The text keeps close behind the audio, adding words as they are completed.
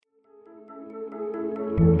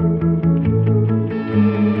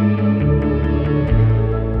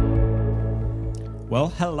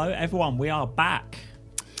Hello, everyone. We are back.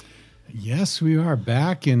 Yes, we are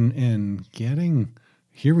back and getting...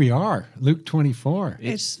 Here we are, Luke 24.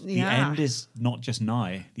 The end is not just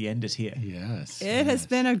nigh. The end is here. Yes. It has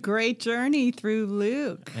been a great journey through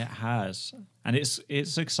Luke. It has. And it's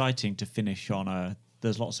exciting to finish on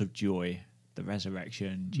there's lots of joy. The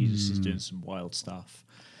resurrection. Jesus is doing some wild stuff.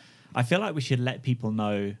 I feel like we should let people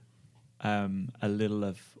know a little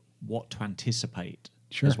of what to anticipate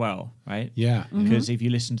as well, right? Yeah. Because if you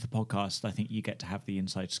listen to the podcast, I think you get to have the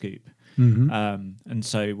inside scoop. And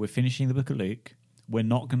so we're finishing the book of Luke. We're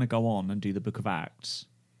not going to go on and do the book of Acts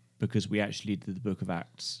because we actually did the book of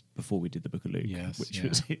Acts before we did the book of Luke,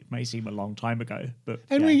 it may seem a long time ago.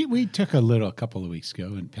 We took a couple of weeks ago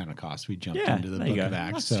in Pentecost. We jumped into the book of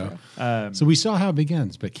Acts. So we saw how it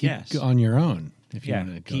begins, but keep on your own if you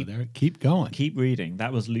want to go there. Keep going. Keep reading.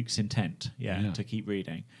 That was Luke's intent, to keep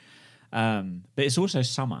reading. But it's also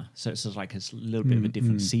summer, so it's like a little bit of a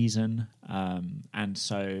different season. And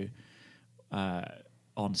so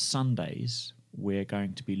on Sundays, we're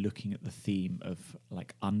going to be looking at the theme of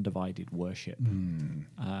like undivided worship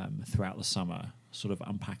throughout the summer, sort of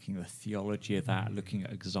unpacking the theology of that, looking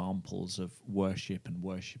at examples of worship and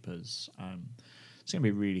worshippers. It's going to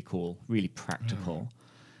be really cool, really practical.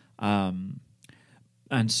 And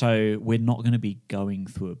so we're not going to be going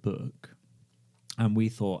through a book. And we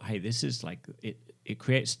thought, hey, this is like, it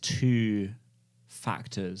creates two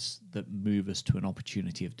factors that move us to an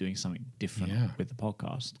opportunity of doing something different with the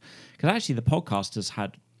podcast. Because actually the podcast has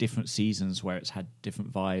had different seasons where it's had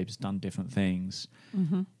different vibes, done different things.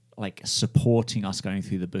 Like supporting us going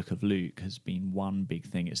through the book of Luke has been one big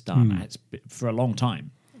thing it's done. It's been, for a long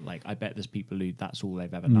time. Like I bet there's people who that's all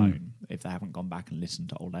they've ever known if they haven't gone back and listened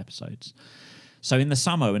to old episodes. So in the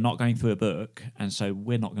summer, we're not going through a book. And so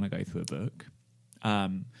we're not going to go through a book.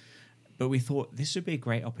 But we thought this would be a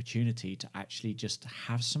great opportunity to actually just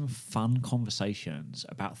have some fun conversations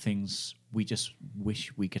about things we just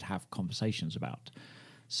wish we could have conversations about.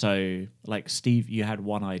 So, like, Steve, you had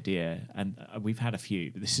one idea, and we've had a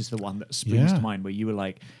few, but this is the one that springs to mind where you were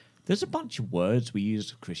like, there's a bunch of words we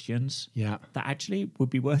use as Christians that actually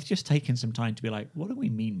would be worth just taking some time to be like, what do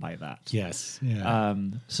we mean by that? Yes.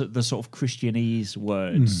 So the sort of Christianese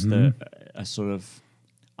words that are sort of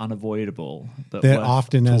unavoidable, but that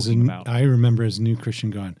often I remember as a new Christian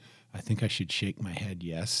going, I think I should shake my head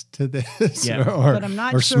yes to this or but I'm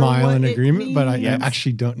not or sure smile what in it agreement, means. but I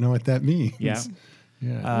actually don't know what that means.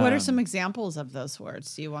 What are some examples of those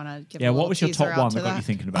words? Do you want to give a what was your top one that got you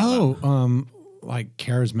thinking about that? Like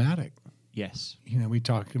charismatic. Yes. We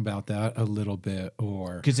talked about that a little bit,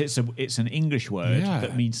 or because it's an English word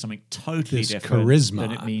that means something totally different charisma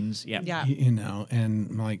than it means.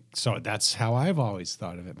 And like, so that's how I've always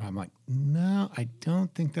thought of it. But I'm like, no, I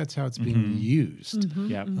don't think that's how it's being used.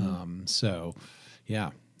 So,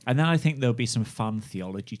 and then I think there'll be some fun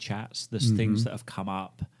theology chats. There's things that have come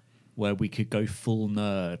up where we could go full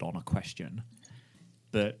nerd on a question,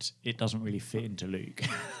 but it doesn't really fit into Luke.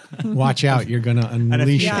 Watch out, you're going to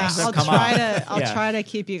unleash us. I'll try to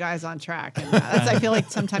keep you guys on track. And I feel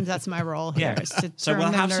like sometimes that's my role here. Is to so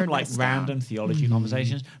we'll have some like random down. theology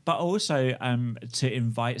conversations, but also to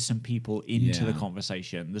invite some people into the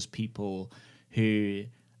conversation. There's people who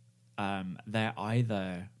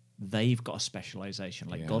they've got a specialization,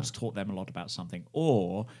 like God's taught them a lot about something,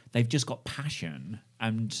 or they've just got passion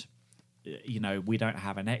and we don't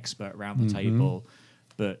have an expert around the table,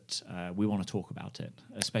 but we want to talk about it,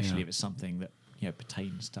 especially if it's something that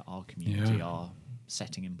pertains to our community, our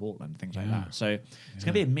setting in Portland, things like that. So it's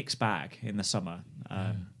going to be a mixed bag in the summer.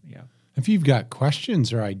 If you've got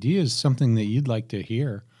questions or ideas, something that you'd like to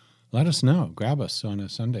hear, let us know. Grab us on a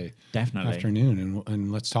Sunday afternoon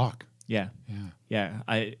and let's talk.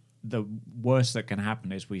 The worst that can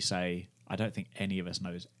happen is we say, I don't think any of us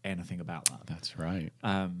knows anything about that. That's right.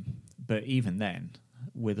 But even then,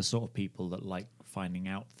 we're the sort of people that like finding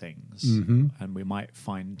out things, and we might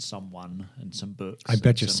find someone and some books. I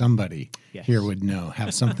bet you somebody here would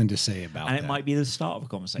have something to say about that. And it might be the start of a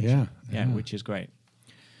conversation, which is great.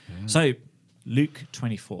 So Luke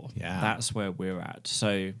 24, that's where we're at.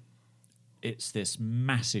 So it's this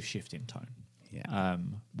massive shift in tone.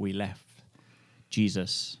 We left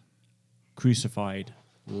Jesus crucified,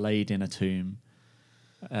 laid in a tomb.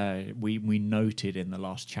 We noted in the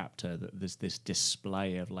last chapter that there's this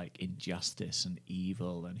display of like injustice and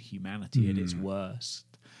evil and humanity at its worst,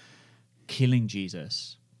 killing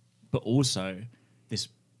Jesus, but also this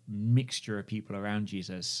mixture of people around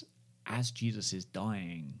Jesus. As Jesus is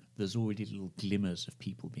dying, there's already little glimmers of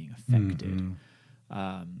people being affected,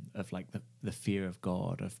 of like the fear of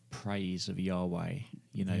God, of praise of Yahweh,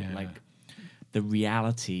 like the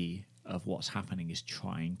reality of what's happening is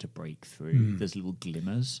trying to break through. There's little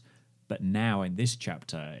glimmers, but now in this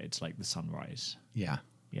chapter, it's like the sunrise. Yeah,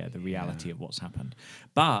 the reality of what's happened.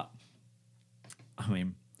 But I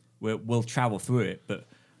mean, we'll travel through it, but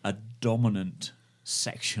a dominant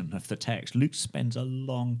section of the text, Luke spends a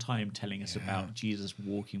long time telling us about Jesus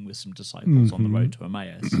walking with some disciples on the road to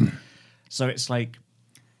Emmaus. So it's like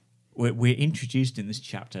we're introduced in this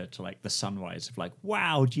chapter to like the sunrise of like,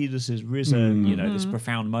 wow, Jesus is risen, this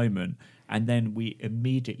profound moment. And then we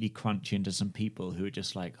immediately crunch into some people who are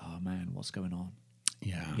just like, oh man, what's going on?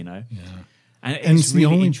 Yeah. Yeah. And it's really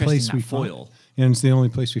the only place we find, and it's the only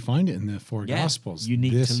place we find it in the four Gospels.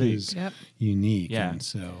 Unique this to Luke. Is unique. Yeah. And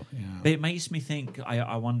so, But it makes me think,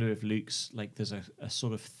 I wonder if Luke's, like, there's a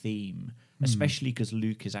sort of theme, especially because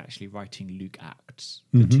Luke is actually writing Luke Acts.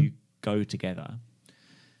 The two go together.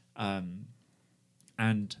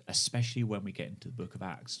 And especially when we get into the book of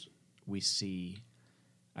Acts, we see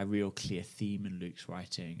a real clear theme in Luke's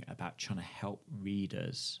writing about trying to help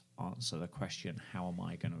readers answer the question, how am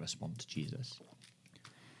I going to respond to Jesus?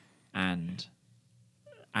 And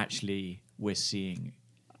actually, we're seeing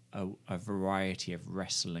a variety of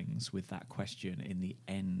wrestlings with that question in the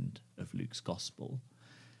end of Luke's gospel.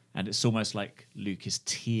 And it's almost like Luke is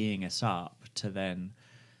teeing us up to then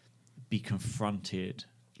be confronted,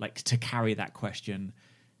 like to carry that question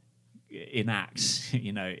in Acts,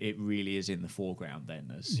 it really is in the foreground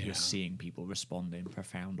then as you're seeing people respond in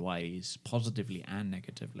profound ways, positively and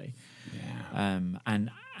negatively. And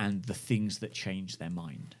the things that change their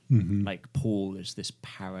mind. Like Paul is this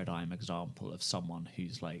paradigm example of someone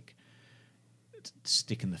who's like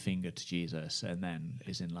sticking the finger to Jesus and then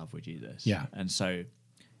is in love with Jesus. Yeah. And so,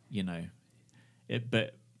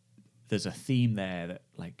 but there's a theme there that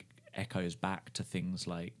like echoes back to things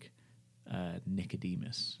like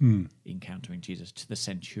Nicodemus encountering Jesus, to the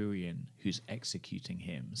centurion who's executing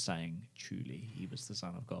him, saying, truly, he was the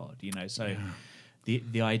Son of God. So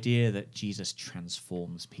the idea that Jesus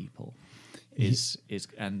transforms people is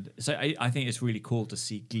and so I think it's really cool to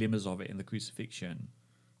see glimmers of it in the crucifixion.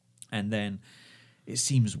 And then it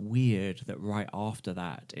seems weird that right after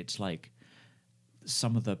that, it's like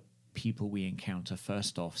some of the people we encounter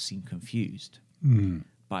first off seem confused.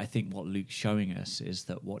 But I think what Luke's showing us is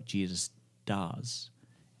that what Jesus does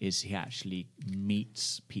is he actually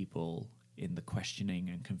meets people in the questioning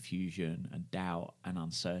and confusion and doubt and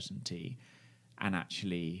uncertainty, and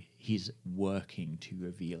actually he's working to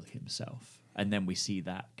reveal himself. And then we see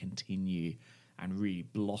that continue and really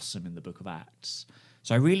blossom in the book of Acts.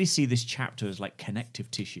 So I really see this chapter as like connective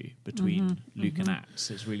tissue between Luke and Acts.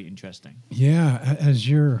 It's really interesting. Yeah, as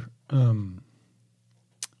you're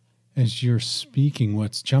speaking,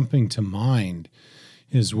 what's jumping to mind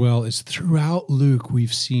as well is throughout Luke,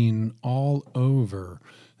 we've seen all over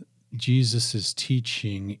Jesus's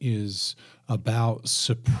teaching is about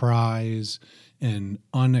surprise and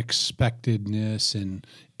unexpectedness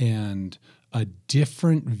and a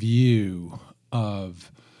different view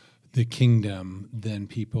of the kingdom than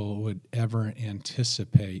people would ever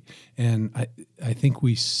anticipate. And I think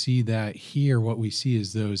we see that here. What we see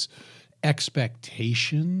is those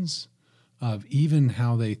expectations of even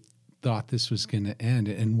how they thought this was going to end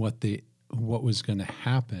and what was going to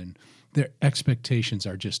happen. Their expectations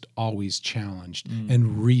are just always challenged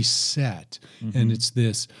and reset. And it's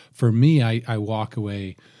this, for me, I walk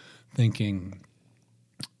away thinking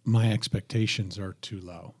my expectations are too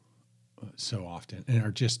low so often and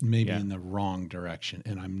are just maybe in the wrong direction.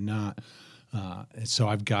 And I'm not, so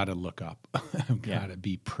I've got to look up. I've got to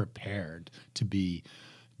be prepared to be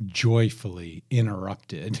joyfully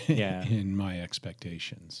interrupted in my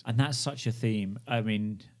expectations. And that's such a theme. I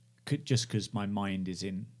mean, just because my mind is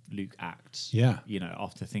in Luke Acts,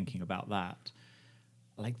 after thinking about that,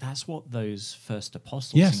 like that's what those first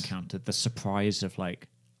apostles encountered, the surprise of like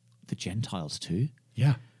the Gentiles too.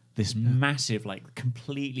 Yeah. This massive, like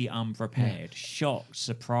completely unprepared, shocked,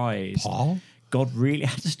 surprise. Paul? God really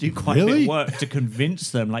had to do quite a bit of work to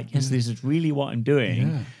convince them, like, yes, this is really what I'm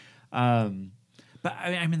doing. But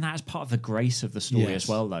I mean, that's part of the grace of the story as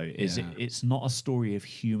well, though, is it's not a story of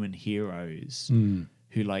human heroes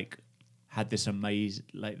who like had this amazing,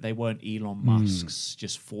 like they weren't Elon Musk's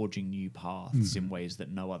just forging new paths in ways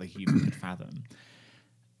that no other human could fathom.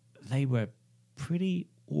 They were pretty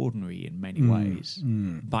ordinary in many ways,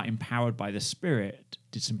 but empowered by the Spirit,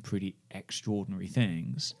 did some pretty extraordinary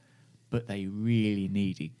things. But they really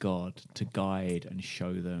needed God to guide and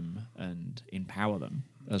show them and empower them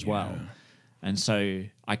as well. And so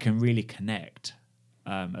I can really connect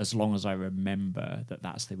as long as I remember that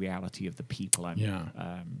that's the reality of the people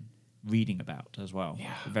I'm reading about as well.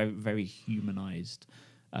 Very, very humanized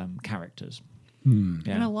characters.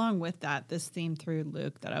 Yeah. And along with that, this theme through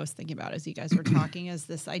Luke that I was thinking about as you guys were talking is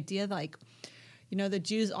this idea like, the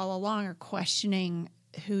Jews all along are questioning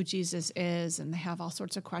who Jesus is, and they have all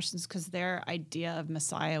sorts of questions because their idea of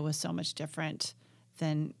Messiah was so much different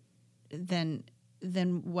than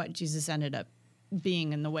what Jesus ended up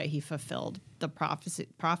being in the way he fulfilled the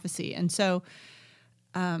prophecy. And so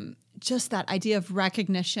just that idea of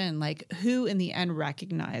recognition, like who in the end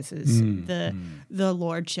recognizes the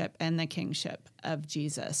lordship and the kingship of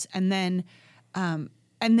Jesus. And then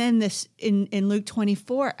this in Luke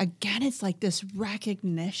 24, again, it's like this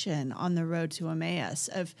recognition on the road to Emmaus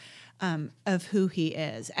of who he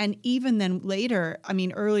is. And even then later,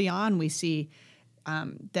 early on, we see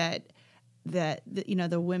that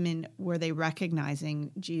the women, were they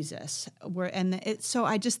recognizing Jesus? So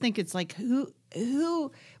I just think it's like who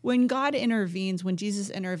when God intervenes, when Jesus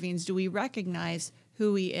intervenes, do we recognize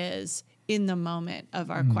who he is in the moment of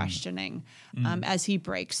our questioning as he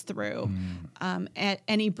breaks through? And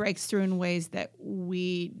he breaks through in ways that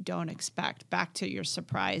we don't expect. Back to your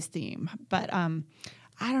surprise theme. But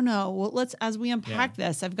I don't know. Well, as we unpack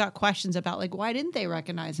this, I've got questions about like, why didn't they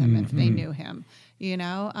recognize him if they knew him,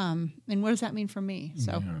 and what does that mean for me?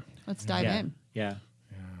 So let's dive in. Yeah.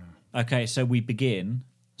 Okay. So we begin.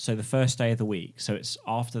 So the first day of the week. So it's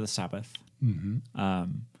after the Sabbath.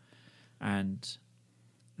 And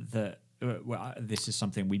this is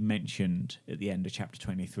something we mentioned at the end of chapter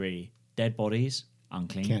 23. Dead bodies,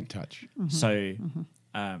 unclean. Can't touch. So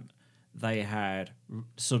they had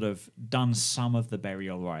sort of done some of the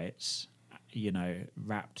burial rites,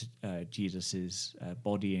 wrapped Jesus's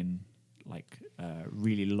body in like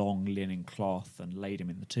really long linen cloth and laid him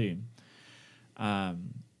in the tomb.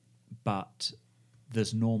 But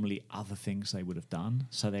there's normally other things they would have done.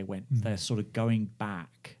 So they're sort of going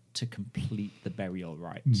back to complete the burial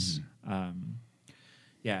rites. And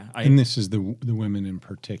this is the women in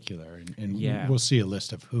particular, and we'll see a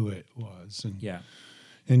list of who it was.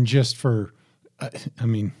 And just for,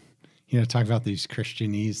 talk about these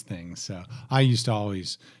Christianese things. So I used to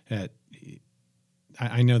always,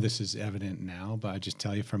 I know this is evident now, but I just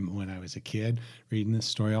tell you from when I was a kid, reading this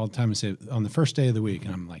story all the time, and say on the first day of the week,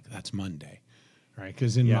 and I'm like, that's Monday. Right,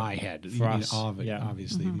 because in my head,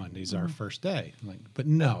 obviously Monday's our first day. But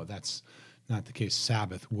no, that's not the case.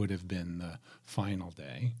 Sabbath would have been the final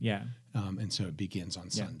day. Yeah, and so it begins on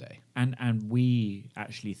Sunday. And we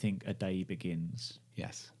actually think a day begins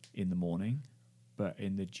in the morning, but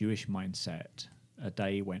in the Jewish mindset, a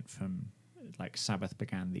day went from like Sabbath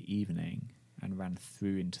began the evening and ran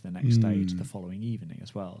through into the next day to the following evening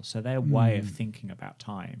as well. So their way of thinking about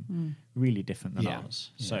time really different than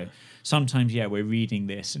ours. So sometimes, we're reading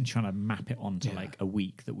this and trying to map it onto like a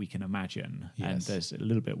week that we can imagine, and there's a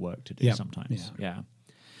little bit of work to do sometimes.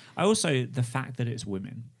 I also, the fact that it's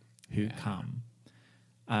women who come,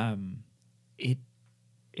 it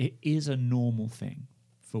is a normal thing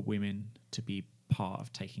for women to be part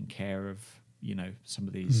of taking care of, some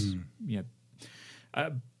of these,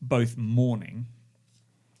 both mourning,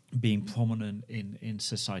 being prominent in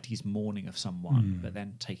society's mourning of someone, but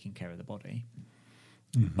then taking care of the body.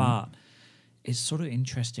 But it's sort of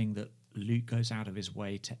interesting that Luke goes out of his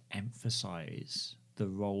way to emphasize the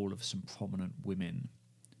role of some prominent women.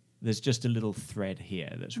 There's just a little thread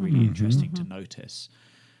here that's really interesting to notice,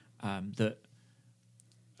 that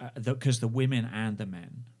because the women and the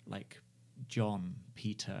men, like John,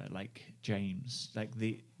 Peter, like James, like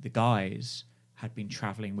the guys had been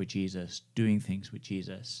traveling with Jesus, doing things with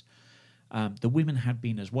Jesus. The women had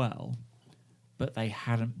been as well, but they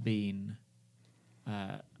hadn't been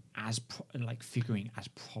figuring as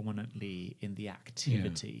prominently in the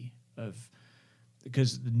activity of,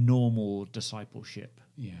 because the normal discipleship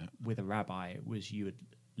with a rabbi was you would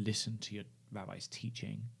listen to your rabbi's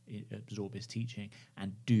teaching, absorb his teaching,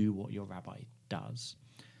 and do what your rabbi does.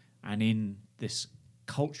 And in this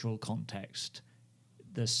cultural context,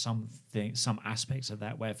 there's some aspects of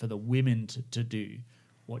that where for the women to do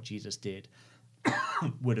what Jesus did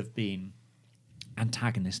would have been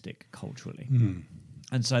antagonistic culturally.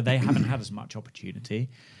 And so they haven't had as much opportunity.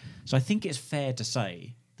 So I think it's fair to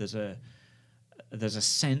say there's a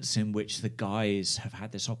sense in which the guys have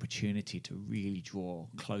had this opportunity to really draw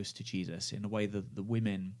close to Jesus in a way that the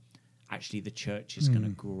women, actually the church is going to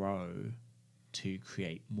grow to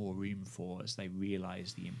create more room for as they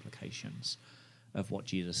realize the implications of what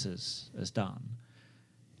Jesus has done.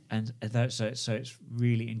 And so it's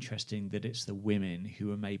really interesting that it's the women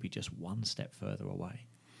who are maybe just one step further away.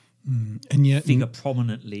 And yet figure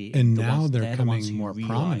prominently. And now they're coming more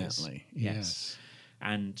prominently. Yes.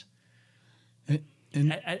 And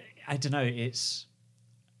I don't know, it's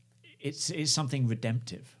something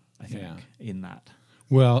redemptive I think, in that.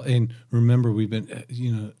 Well, and remember, we've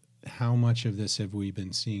been, how much of this have we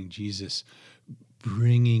been seeing Jesus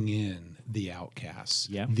bringing in the outcasts,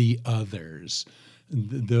 the others,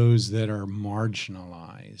 those that are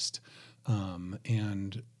marginalized,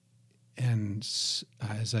 and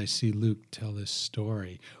as I see Luke tell this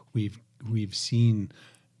story, we've seen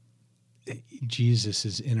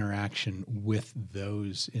Jesus's interaction with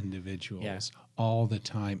those individuals all the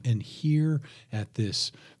time, and here at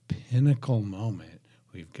this pinnacle moment,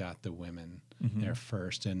 we've got the women there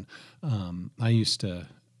first. And I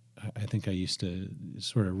think I used to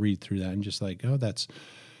sort of read through that and just like, oh, that's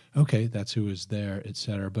okay, that's who was there, et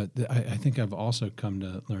cetera. But I think I've also come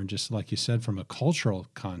to learn, just like you said, from a cultural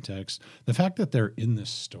context, the fact that they're in the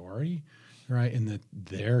story, right, and that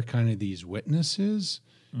they're kind of these witnesses,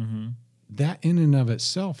 that in and of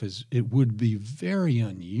itself it would be very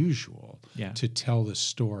unusual to tell the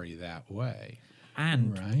story that way.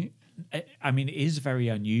 And right? I mean, it is very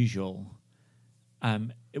unusual.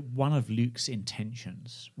 One of Luke's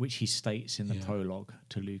intentions, which he states in the prologue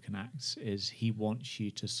to Luke and Acts, is he wants you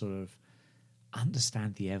to sort of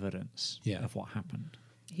understand the evidence of what happened.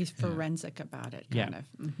 He's forensic about it, kind of.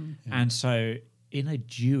 Mm-hmm. And so in a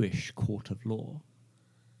Jewish court of law,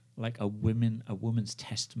 like a woman's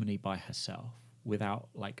testimony by herself without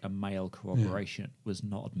like a male corroboration was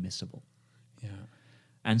not admissible. Yeah.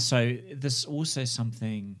 And so there's also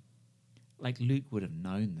something, like Luke would have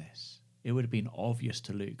known this. It would have been obvious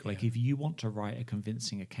to Luke. Like, if you want to write a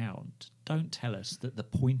convincing account, don't tell us that the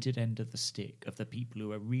pointed end of the stick of the people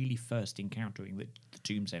who are really first encountering that the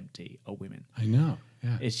tomb's empty are women. I know.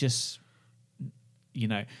 Yeah. It's just,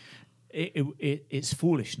 it's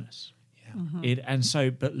foolishness.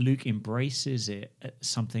 Yeah. But Luke embraces it as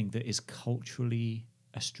something that is culturally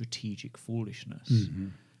a strategic foolishness.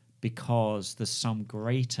 Because there's some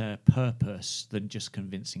greater purpose than just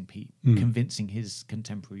convincing his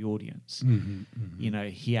contemporary audience.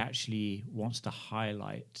 He actually wants to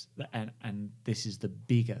highlight and this is the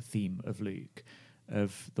bigger theme of Luke,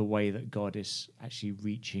 of the way that God is actually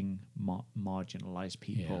reaching marginalized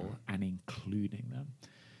people and including them.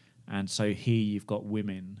 And so here you've got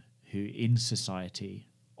women who in society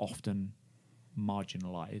often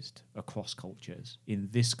marginalized across cultures, in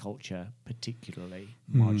this culture particularly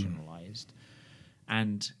marginalized,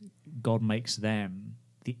 and God makes them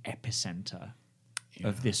the epicenter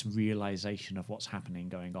of this realization of what's happening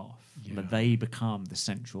going off. But they become the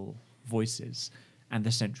central voices and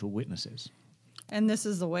the central witnesses. And this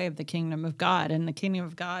is the way of the kingdom of God, and the kingdom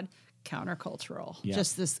of God, countercultural.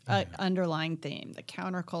 Just this underlying theme, the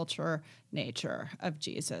counterculture nature of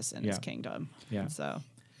Jesus and his kingdom. And so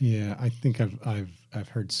yeah, I think I've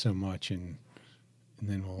heard so much, and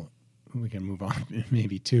then we can move on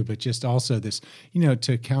maybe too, but just also this,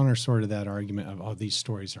 to counter sort of that argument of, oh, these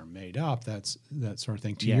stories are made up, that sort of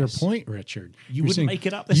thing. To your point, Richard, you wouldn't make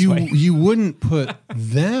it up this way. You wouldn't put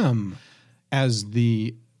them as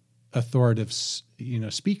the authoritative,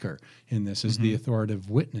 speaker in this, as the authoritative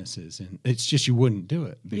witnesses, and it's just you wouldn't do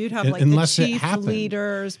it. You'd have like the chief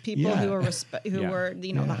leaders, people who are were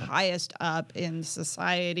the highest up in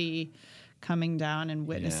society, coming down and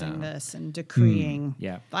witnessing this and decreeing.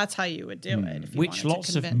 That's how you would do it. If you Which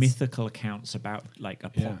lots of mythical accounts about, like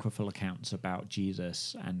apocryphal accounts about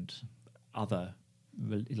Jesus and other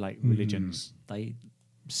religions, they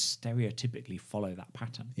stereotypically follow that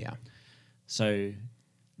pattern. Yeah. So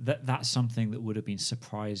that's something that would have been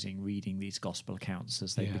surprising reading these gospel accounts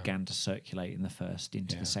as they began to circulate in the first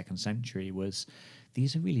into the second century, was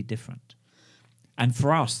these are really different. And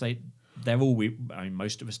for us, they're all,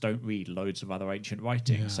 most of us don't read loads of other ancient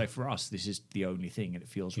writings. So for us, this is the only thing, and it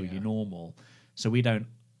feels really normal. So we don't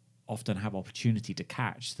often have opportunity to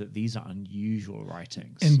catch that these are unusual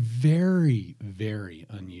writings. And very, very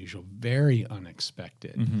unusual, very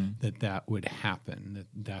unexpected that would happen.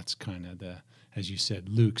 That's kind of as you said,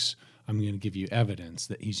 Luke's, I'm going to give you evidence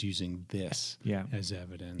that he's using this as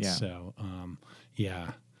evidence. So,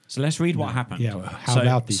 So let's read what happened. Yeah, how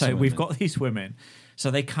about these women? We've got these women. So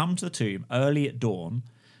they come to the tomb early at dawn,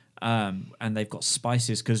 and they've got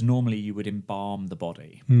spices, because normally you would embalm the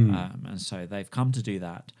body. And so they've come to do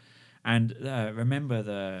that. And remember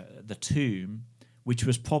the tomb, which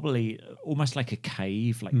was probably almost like a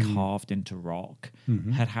cave, like carved into rock,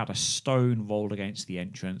 had a stone rolled against the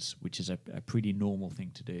entrance, which is a pretty normal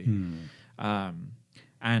thing to do.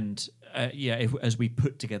 As we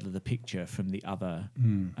put together the picture from the other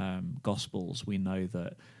Gospels, we know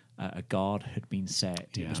that a guard had been set.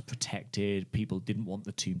 It was protected. People didn't want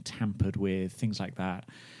the tomb tampered with, things like that.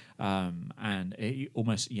 And it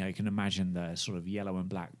almost, you can imagine the sort of yellow and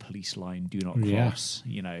black police line, do not Yeah. cross.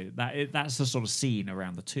 That's the sort of scene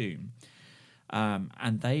around the tomb.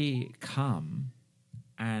 And they come,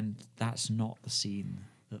 and that's not the scene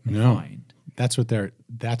that they No. find. That's what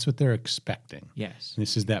they're expecting. Yes.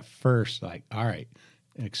 This is that first, like, all right,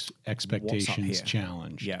 expectations here?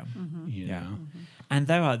 challenged. Yeah. You Yeah. know? And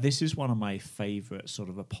this is one of my favorite sort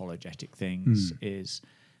of apologetic things is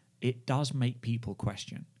it does make people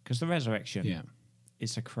question, because the resurrection Yeah.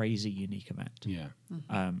 is a crazy, unique event. Yeah.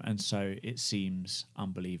 And so it seems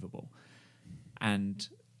unbelievable. And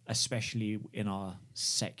especially in our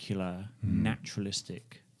secular,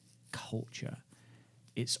 naturalistic culture,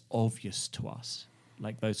 it's obvious to us.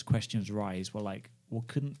 Like, those questions rise. We're like, well,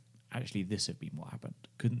 couldn't actually this have been what happened?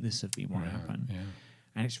 Couldn't this have been what happened? Yeah.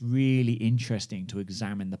 And it's really interesting to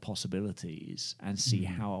examine the possibilities and see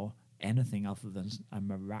how anything other than a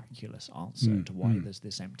miraculous answer to why there's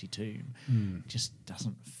this empty tomb just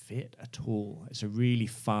doesn't fit at all. It's a really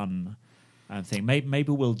fun thing.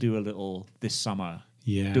 Maybe we'll do a little this summer.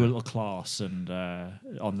 Yeah. Do a little class and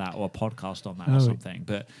on that, or a podcast on that or something.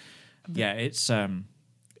 But yeah, it's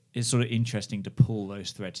sort of interesting to pull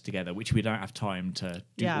those threads together, which we don't have time to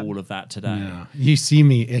do all of that today. No. You see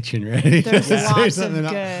me itching, ready There's to say lots of something. good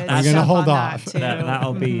I'm going to stuff hold on off. that, too.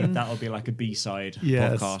 That'll be like a B-side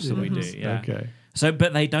podcast that we do. Yeah. Okay. So,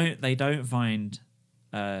 but they don't find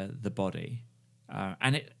the body,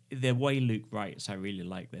 and the way Luke writes, I really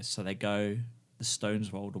like this. So they go, the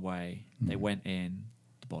stones rolled away, they went in,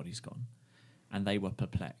 the body's gone, and they were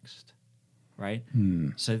perplexed, right?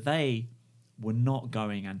 So they were not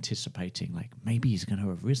going anticipating, like, maybe he's going to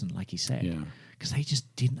have risen, like he said. Yeah. Because they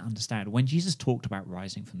just didn't understand. When Jesus talked about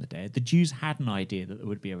rising from the dead, the Jews had an idea that there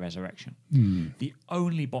would be a resurrection. The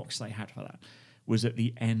only box they had for that was at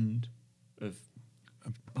the end of,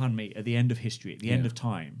 at the end of history, at the end of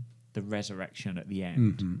time, the resurrection at the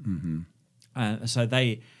end. So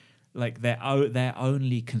they, like, their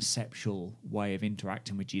only conceptual way of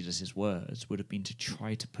interacting with Jesus' words would have been to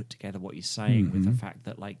try to put together what he's saying with the fact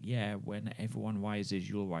that, like, yeah, when everyone rises,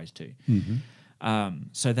 you'll rise too.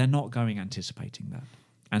 So they're not going anticipating that.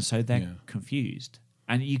 And so they're confused.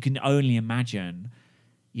 And you can only imagine,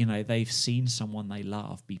 they've seen someone they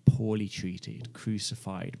love be poorly treated,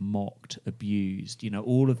 crucified, mocked, abused,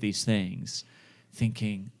 all of these things,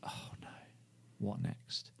 thinking, oh no, what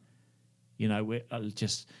next?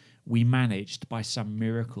 We managed by some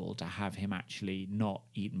miracle to have him actually not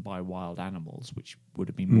eaten by wild animals, which would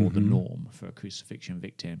have been more the norm for a crucifixion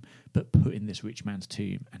victim, but put in this rich man's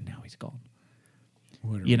tomb, and now he's gone.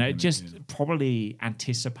 Probably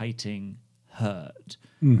anticipating hurt.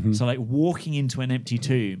 So, like, walking into an empty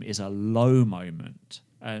tomb is a low moment.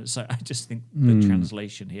 So I just think the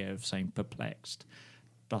translation here of saying perplexed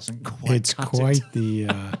doesn't quite It's cut quite it. the...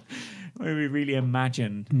 When we really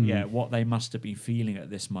imagine, what they must have been feeling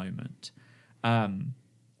at this moment.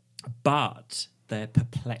 But their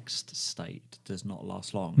perplexed state does not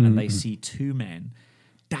last long, and they see two men,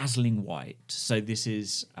 dazzling white. So this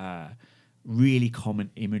is really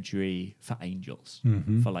common imagery for angels,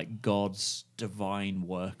 for, like, God's divine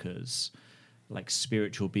workers, like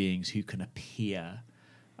spiritual beings who can appear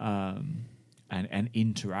and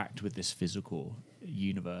interact with this physical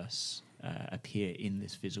universe. Appear in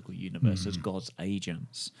this physical universe as God's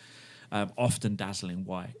agents, often dazzling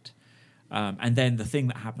white. And then the thing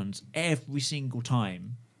that happens every single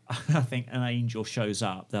time, I think an angel shows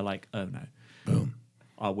up, they're like, oh no. Boom.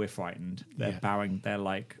 Oh, we're frightened. They're bowing, they're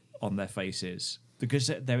like on their faces,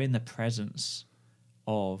 because they're in the presence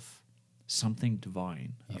of something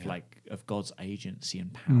divine, of God's agency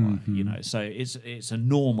and power, So it's a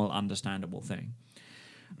normal, understandable thing.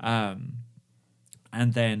 And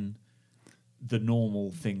then the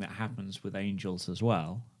normal thing that happens with angels as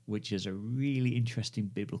well, which is a really interesting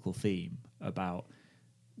biblical theme about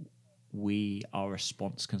our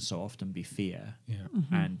response can so often be fear,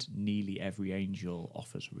 and nearly every angel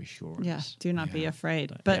offers reassurance. Yeah, do not be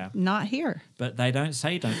afraid, but not here. But they don't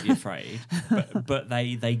say don't be afraid, but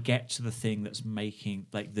they get to the thing that's making,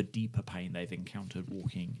 like, the deeper pain they've encountered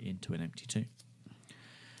walking into an empty tomb.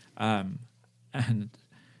 And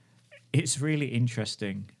it's really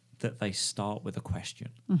interesting that they start with a question.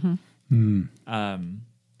 And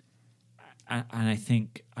I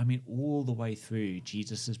think, all the way through,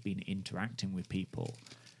 Jesus has been interacting with people.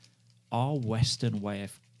 Our Western way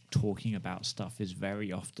of talking about stuff is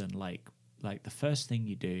very often like the first thing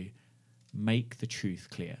you do, make the truth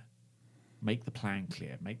clear, make the plan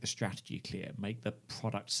clear, make the strategy clear, make the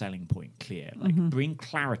product selling point clear, like bring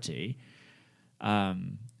clarity.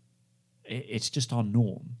 It's just our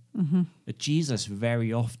norm. But Jesus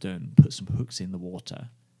very often puts some hooks in the water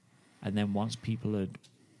And then once people had,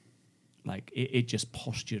 like, it just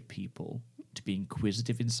postured people to be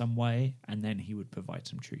inquisitive in some way, and then he would provide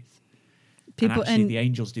some truth. And actually, the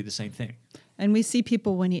angels do the same thing. And we see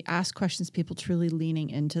people, when he asks questions, people truly leaning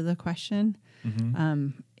into the question.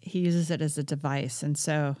 He uses it as a device. And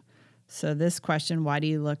so this question, why do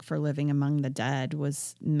you look for living among the dead,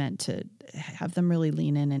 was meant to have them really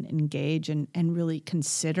lean in and engage and really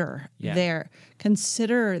consider their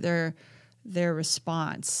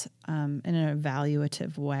response in an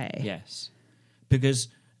evaluative way. Yes. Because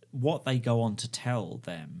what they go on to tell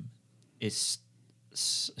them is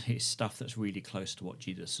stuff that's really close to what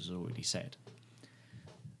Jesus has already said.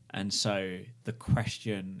 And so the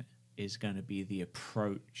question is going to be the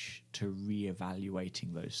approach to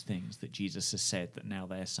reevaluating those things that Jesus has said that now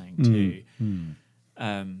they're saying too,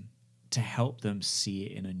 to help them see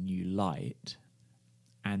it in a new light.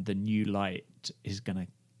 And the new light is going to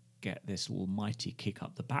get this almighty kick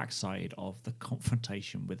up the backside of the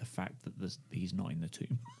confrontation with the fact that he's not in the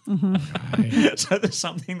tomb. Right. So there's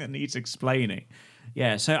something that needs explaining.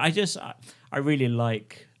 Yeah, so I really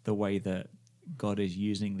like the way that God is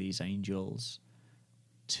using these angels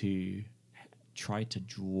to try to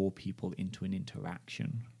draw people into an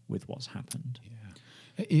interaction with what's happened.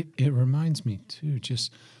 Yeah. It reminds me too,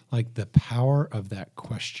 just like the power of that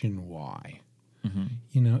question why.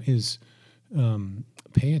 Is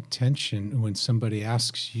pay attention when somebody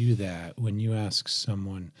asks you that, when you ask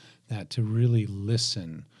someone that, to really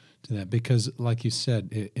listen to that, because like you said,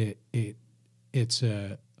 it's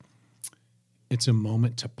a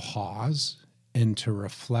moment to pause and to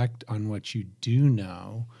reflect on what you do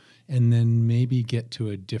know, and then maybe get to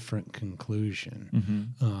a different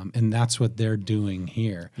conclusion. And that's what they're doing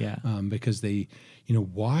here. Yeah. Because they,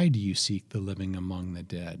 why do you seek the living among the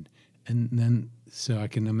dead? And then, so I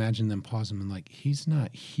can imagine them pausing and like, he's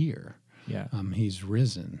not here. Yeah. He's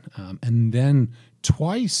risen. And then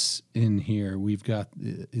twice in here, we've got,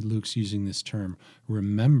 Luke's using this term,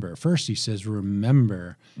 remember. First, he says,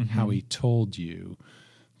 remember how he told you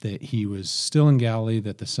that he was still in Galilee,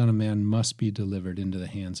 that the Son of Man must be delivered into the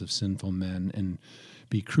hands of sinful men and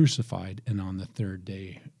be crucified, and on the third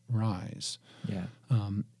day rise. Yeah.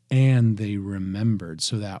 And they remembered.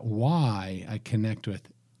 So that why I connect with,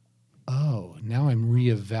 now I'm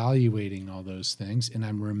reevaluating all those things, and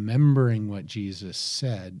I'm remembering what Jesus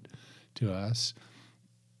said to us,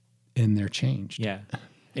 and they're changed. Yeah.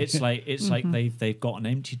 It's like they've got an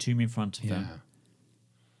empty tomb in front of them.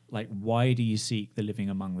 Like, why do you seek the living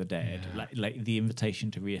among the dead? Like the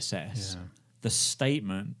invitation to reassess. The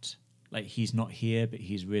statement, like, he's not here, but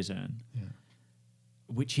he's risen,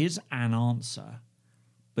 which is an answer,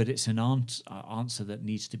 but it's an answer that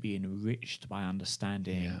needs to be enriched by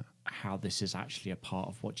understanding how this is actually a part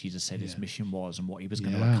of what Jesus said his mission was and what he was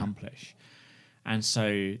going to accomplish. And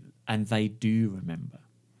so, and they do remember.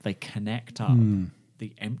 They connect up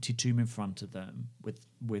the empty tomb in front of them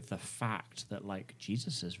with the fact that, like,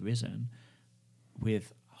 Jesus has risen,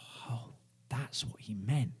 with, that's what he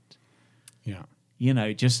meant. Yeah.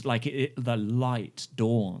 Just like the light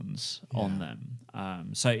dawns on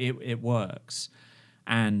them. So it works.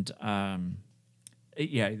 And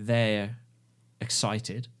they're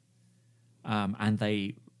excited, and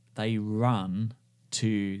they run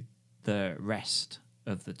to the rest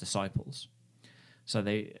of the disciples. So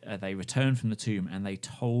they returned from the tomb, and they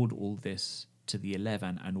told all this to the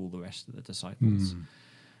 11 and all the rest of the disciples.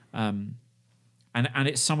 And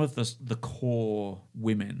it's some of the core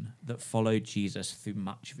women that followed Jesus through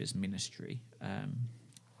much of his ministry.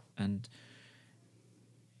 And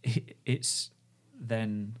it's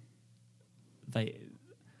then they,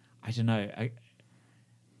 I don't know,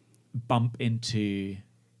 bump into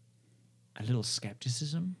a little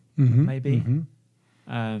skepticism, maybe,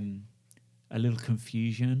 a little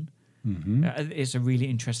confusion. It's a really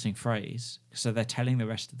interesting phrase. So they're telling the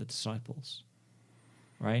rest of the disciples,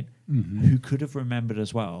 right, who could have remembered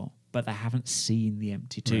as well, but they haven't seen the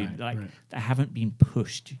empty tomb. They haven't been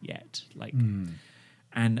pushed yet.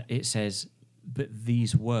 And it says, but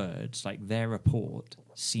these words, like their report,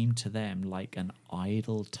 seem to them like an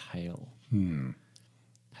idle tale.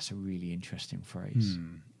 That's a really interesting phrase.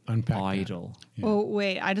 Unpack idle. Yeah. Oh,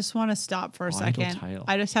 wait. I just want to stop for a second. Tale.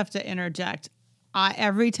 I just have to interject.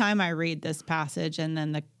 Every time I read this passage and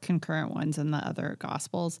then the concurrent ones in the other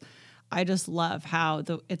Gospels, I just love how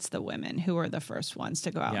it's the women who are the first ones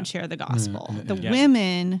to go out and share the gospel. The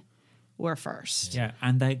women were first. Yeah,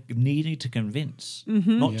 and they needed to convince,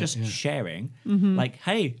 not just sharing. Like,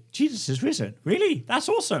 hey, Jesus is risen. Really? That's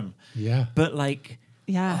awesome. Yeah. But like,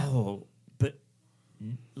 yeah.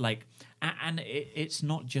 and it's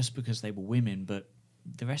not just because they were women, but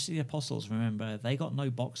the rest of the apostles, remember, they got no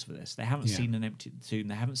box for this. They haven't seen an empty tomb.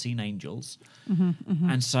 They haven't seen angels.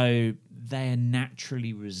 And so they're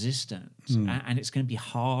naturally resistant. And it's going to be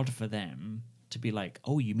hard for them to be like,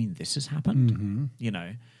 oh, you mean this has happened? You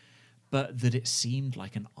know, but that it seemed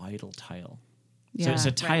like an idle tale. So it's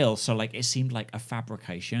a tale. So like it seemed like a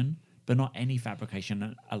fabrication, but not any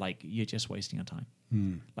fabrication. Like you're just wasting your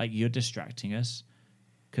time. Like you're distracting us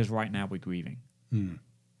because right now we're grieving.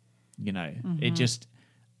 You know, it just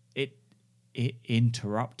it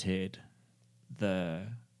interrupted the,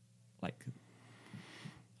 like,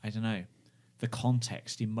 I don't know, the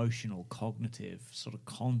context, emotional, cognitive sort of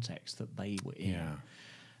context that they were in.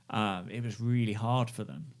 It was really hard for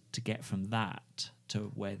them to get from that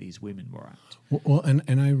to where these women were at. Well, and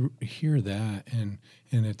I hear that, and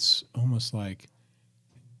it's almost like,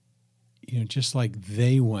 you know, just like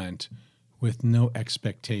they went with no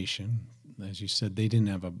expectation. As you said,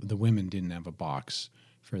 the women didn't have a box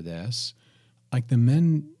for this. Like the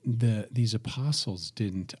men, these apostles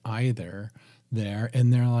didn't either there.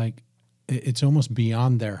 And they're like, it's almost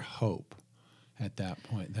beyond their hope at that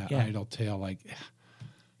point, that idle tale. Like,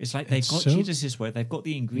 it's like they've got Jesus' word, they've got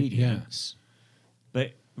the ingredients,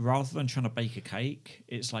 but rather than trying to bake a cake,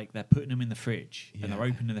 it's like they're putting them in the fridge and they're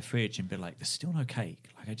opening the fridge and be like, there's still no cake.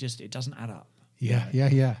 Like, it doesn't add up. Yeah.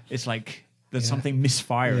 It's like there's something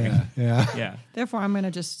misfiring. Yeah. Therefore, I'm going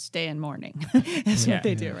to just stay in mourning. That's what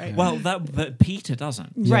they do, right? Well, but Peter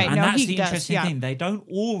doesn't. Right. And no, that's he the interesting does, thing. They don't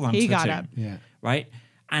all run he to the got tomb. up. Right?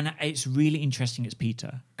 And it's really interesting it's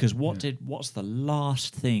Peter, because what's the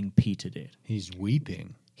last thing Peter did? He's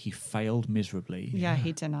weeping. He failed miserably. Yeah,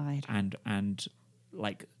 he denied. And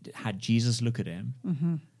like had Jesus look at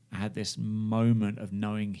him, had this moment of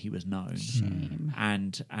knowing he was known. Shame.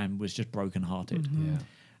 And was just brokenhearted. Yeah.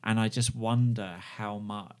 And I just wonder how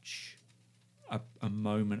much a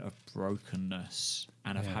moment of brokenness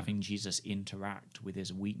and of having Jesus interact with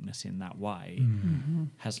his weakness in that way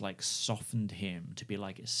has like softened him to be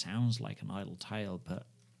like, it sounds like an idle tale, but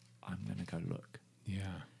I'm going to go look.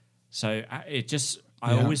 Yeah. So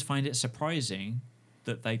I always find it surprising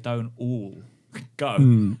that they don't all go,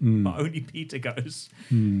 but only Peter goes.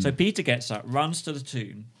 So Peter gets up, runs to the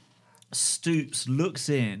tomb, stoops, looks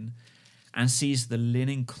in, and sees the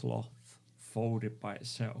linen cloth folded by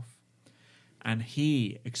itself. And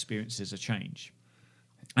he experiences a change.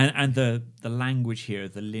 And the language here,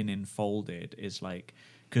 the linen folded, is like,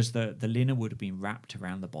 because the linen would have been wrapped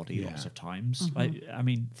around the body lots of times. Like, I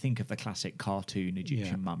mean, think of the classic cartoon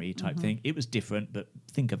Egyptian mummy type thing. It was different, but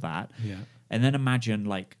think of that. Yeah. And then imagine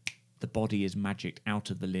like the body is magicked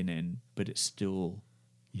out of the linen, but it's still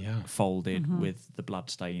folded with the blood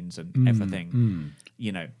stains and everything.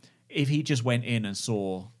 You know, if he just went in and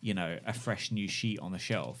saw, you know, a fresh new sheet on the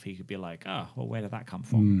shelf, he could be like, oh, well, where did that come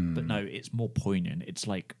from? But no, it's more poignant. It's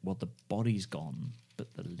like, well, the body's gone,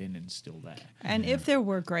 but the linen's still there. And if there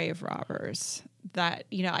were grave robbers, that,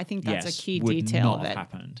 you know, I think that's a key would detail not that have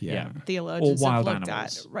happened. theologians or wild have looked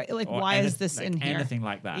animals. at. Right? Like, Or why is this like in here? Anything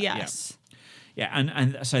like that. Yes. Yeah,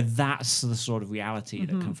 and so that's the sort of reality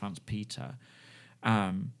that confronts Peter.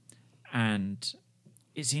 And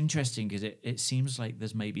it's interesting because it seems like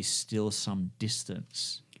there's maybe still some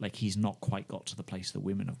distance, like he's not quite got to the place that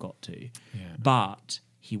women have got to. But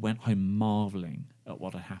he went home marveling at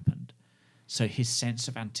what had happened. So his sense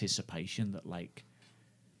of anticipation that, like,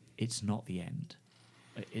 it's not the end.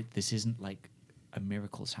 This isn't like a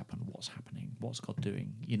miracle's happened. What's happening? What's God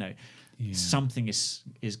doing? You know, something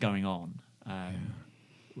is going on.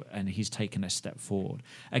 And he's taken a step forward.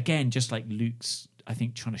 Again, just like Luke's, I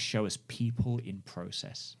think, trying to show us people in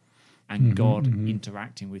process and God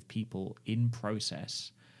interacting with people in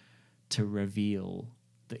process to reveal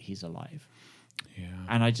that he's alive. Yeah.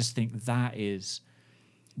 And I just think that is,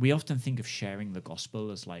 we often think of sharing the gospel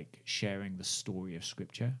as like sharing the story of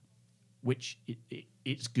Scripture, which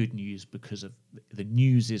it's good news because of, the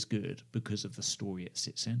news is good because of the story it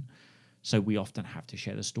sits in. So we often have to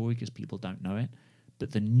share the story because people don't know it.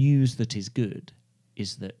 But the news that is good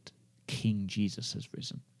is that King Jesus has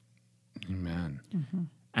risen. Amen.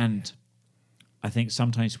 And I think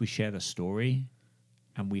sometimes we share the story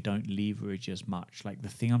and we don't leverage as much. Like the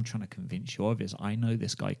thing I'm trying to convince you of is I know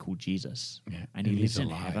this guy called Jesus. Yeah. And he lives in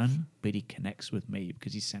alive. heaven, but he connects with me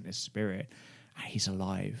because he sent his spirit. And he's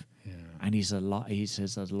alive. Yeah. And he's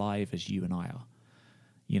as alive as you and I are.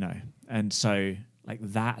 You know? And so like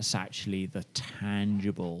that's actually the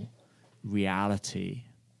tangible reality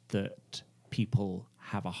that people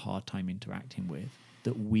have a hard time interacting with,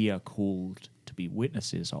 that we are called to be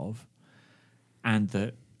witnesses of, and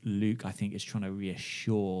that Luke, I think, is trying to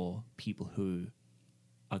reassure people who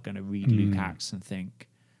are going to read Luke Acts and think,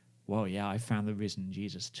 well, yeah, I found the risen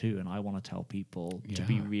Jesus too, and I want to tell people to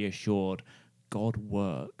be reassured God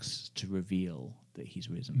works to reveal that he's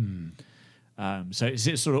risen. So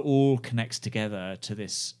it sort of all connects together to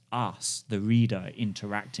this us, the reader,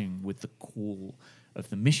 interacting with the call of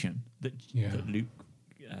the mission that Luke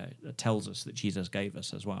tells us that Jesus gave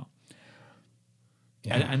us as well.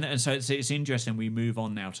 Yeah. And so it's interesting. We move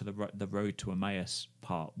on now to the road to Emmaus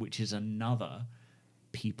part, which is another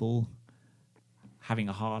people having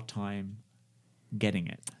a hard time getting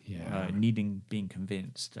it, being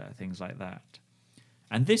convinced, things like that.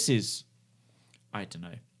 And this is, I don't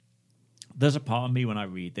know. There's a part of me when I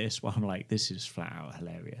read this where I'm like, this is flat out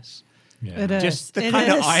hilarious. Yeah. It is. Just the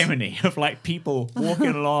kind of irony of like people walking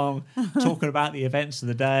along, talking about the events of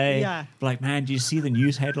the day. Yeah. Like, man, do you see the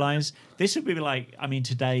news headlines? This would be like, I mean,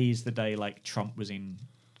 today is the day like Trump was in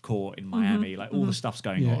court in Miami. Like all the stuff's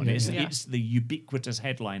going on. It's the ubiquitous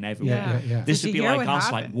headline everywhere. This would be like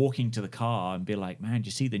us like walking to the car and be like, man, do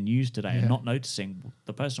you see the news today? And not noticing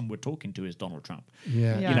the person we're talking to is Donald Trump. You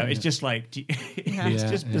know, it's just like, it's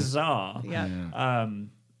just bizarre.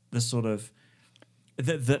 The sort of,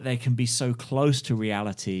 that they can be so close to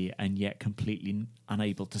reality and yet completely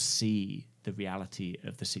unable to see the reality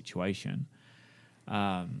of the situation.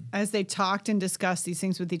 As they talked and discussed these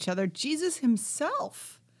things with each other, Jesus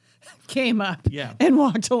himself came up and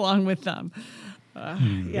walked along with them.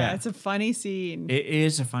 It's a funny scene. It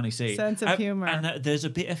is a funny scene. Sense of humor. And there's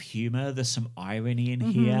a bit of humor. There's some irony in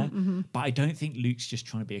here. But I don't think Luke's just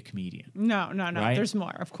trying to be a comedian. No. Right? There's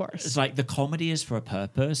more, of course. It's like the comedy is for a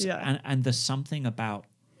purpose. And there's something about,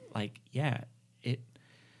 like, it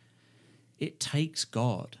takes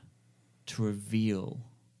God to reveal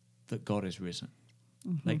that God is risen.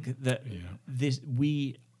 Like, that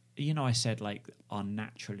I said, like, our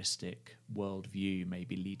naturalistic worldview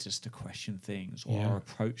maybe leads us to question things, or our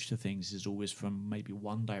approach to things is always from maybe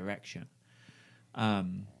one direction.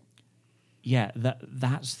 That's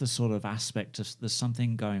the sort of aspect of, there's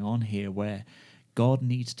something going on here where God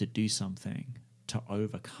needs to do something to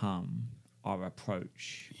overcome our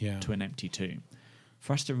approach to an empty tomb.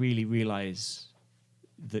 For us to really realize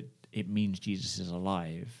that it means Jesus is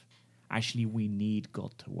alive, actually we need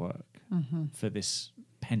God to work for this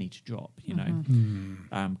penny to drop, you know,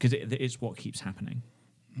 because it's what keeps happening.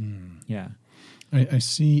 I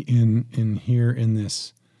see in here in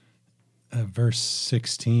this verse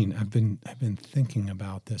 16. I've been thinking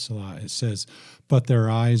about this a lot. It says, "But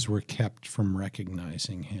their eyes were kept from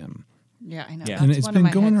recognizing him." Yeah, I know. Yeah. And it's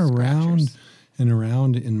been going around and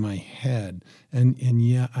around in my head, and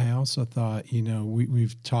I also thought, you know,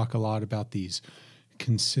 we've talked a lot about these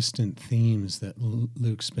consistent themes that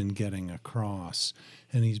Luke's been getting across,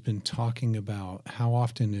 and he's been talking about, how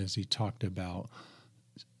often has he talked about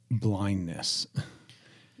blindness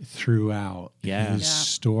throughout his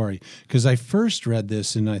story? Because I first read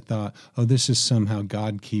this and I thought, oh, this is somehow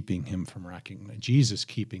God keeping him from recognizing, Jesus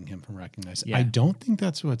keeping him from recognizing. I don't think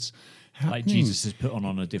that's what's happening. Like Jesus is put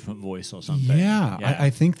on a different voice or something. I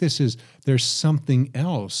think there's something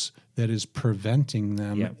else that is preventing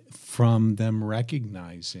them from them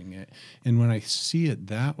recognizing it. And when I see it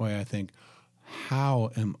that way, I think,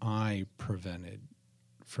 how am I prevented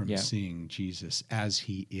from seeing Jesus as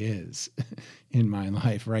he is in my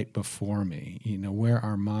life right before me? You know, where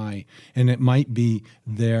are my, and it might be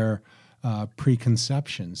their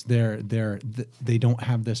preconceptions. They don't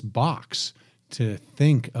have this box to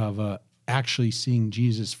think of actually seeing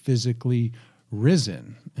Jesus physically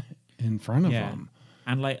risen in front of them.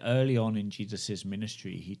 And like early on in Jesus's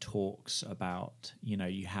ministry, he talks about, you know,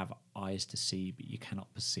 you have eyes to see, but you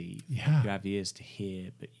cannot perceive. Yeah. You have ears to hear,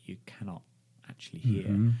 but you cannot actually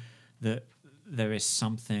hear. That there is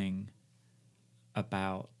something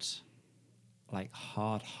about like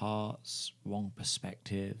hard hearts, wrong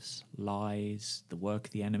perspectives, lies, the work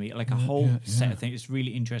of the enemy, like a whole set of things. It's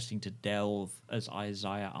really interesting to delve as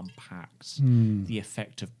Isaiah unpacks the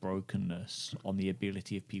effect of brokenness on the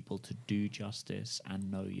ability of people to do justice and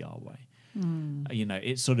know Yahweh. You know,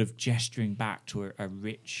 it's sort of gesturing back to a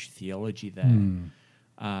rich theology there.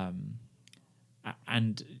 And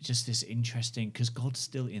just this interesting, because God's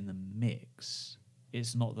still in the mix.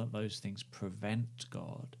 It's not that those things prevent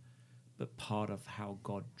God, but part of how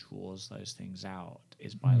God draws those things out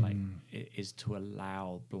is by is to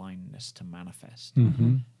allow blindness to manifest.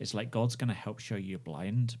 It's like God's going to help show you you're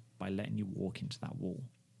blind by letting you walk into that wall.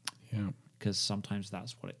 Yeah. Because sometimes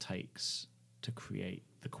that's what it takes to create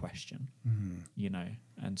the question, you know?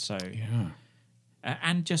 And so,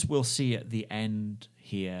 and just we'll see at the end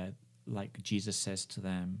here, like Jesus says to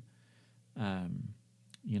them,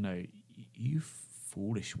 you know, you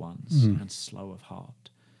foolish ones and slow of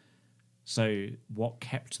heart. So what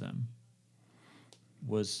kept them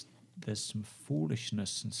was there's some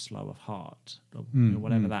foolishness and slow of heart, or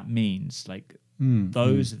whatever that means. Like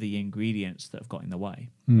those are the ingredients that have got in the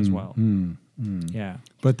way as well. Yeah.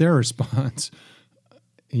 But their response,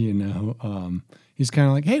 he's kind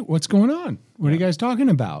of like, "Hey, what's going on? What are you guys talking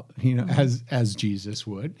about?" As Jesus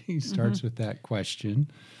would. He starts with that question.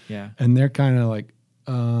 Yeah. And they're kind of like,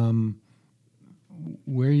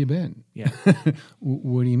 where you been? Yeah.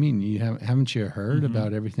 What do you mean? Haven't you heard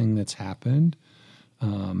about everything that's happened?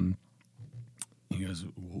 He goes,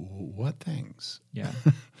 what things? Yeah.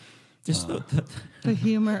 Just the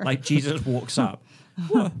humor. Like Jesus walks up.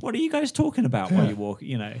 What are you guys talking about while you walk?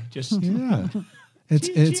 Just yeah.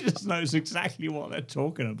 Jesus knows exactly what they're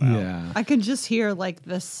talking about. Yeah. I can just hear like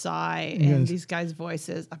the sigh in these guys'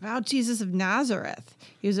 voices about Jesus of Nazareth.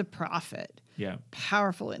 He was a prophet. Yeah.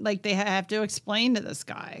 Powerful. Like they have to explain to this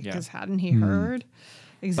guy because hadn't he heard?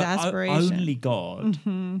 Exasperation. But only God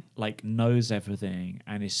like knows everything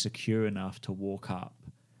and is secure enough to walk up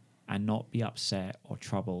and not be upset or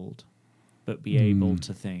troubled, but be able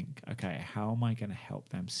to think, okay, how am I going to help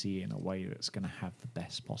them see in a way that's going to have the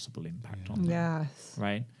best possible impact on them? Yes.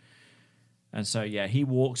 Right? And so, he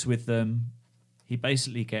walks with them. He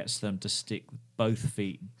basically gets them to stick both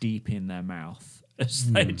feet deep in their mouth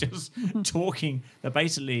as they're just talking. They're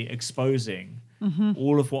basically exposing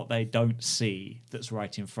all of what they don't see that's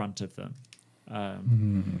right in front of them.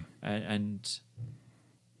 And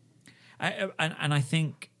I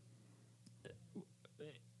think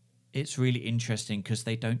it's really interesting because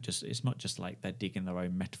they don't just, it's not just like they're digging their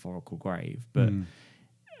own metaphorical grave, but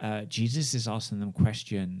Jesus is asking them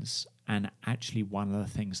questions, and actually one of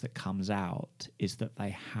the things that comes out is that they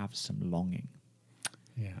have some longing.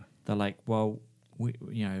 Yeah. They're like, well,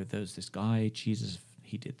 there's this guy, Jesus,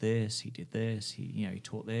 he did this, he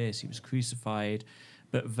taught this, he was crucified.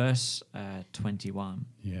 But verse 21,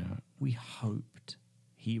 we hoped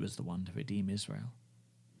he was the one to redeem Israel.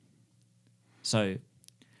 So,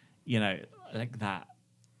 like that,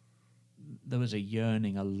 there was a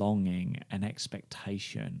yearning, a longing, an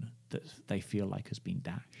expectation that they feel like has been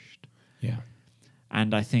dashed. Yeah.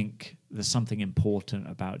 And I think there's something important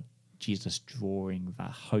about Jesus drawing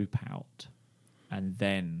that hope out and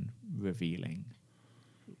then revealing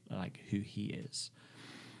like who he is.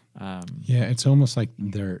 It's almost like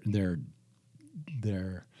they're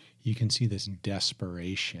you can see this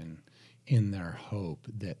desperation in their hope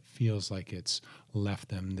that feels like it's left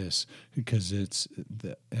them this, because it's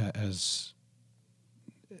as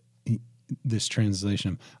this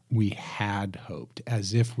translation, we had hoped,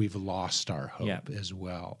 as if we've lost our hope as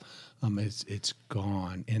well. It's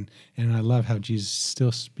gone, and I love how Jesus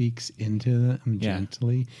still speaks into them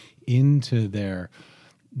gently, into their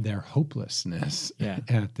hopelessness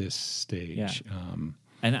at this stage.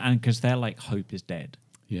 And because they're like, hope is dead.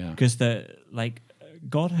 Yeah. Because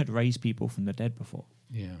God had raised people from the dead before.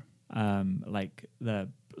 Yeah. Like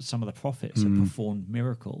some of the prophets had performed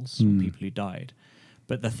miracles on people who died.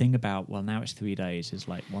 But the thing about, now it's 3 days is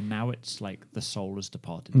like, now it's like the soul has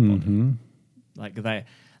departed the body. Like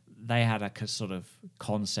they had a sort of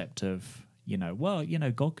concept of,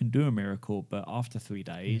 God can do a miracle, but after 3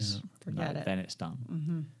 days, forget it. Then it's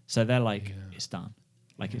done. So they're like, it's done.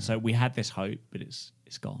 Like so we had this hope, but it's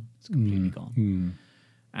gone. It's completely gone.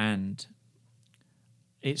 And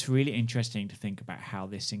it's really interesting to think about how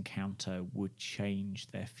this encounter would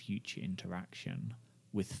change their future interaction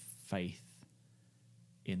with faith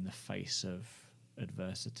in the face of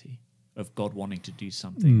adversity, of God wanting to do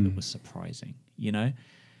something that was surprising,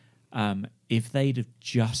 if they'd have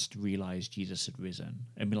just realized Jesus had risen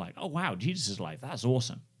and be like, oh, wow, Jesus is alive, that's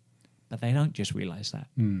awesome. But they don't just realize that.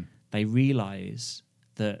 They realize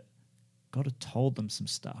that God had told them some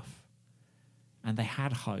stuff and they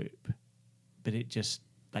had hope, but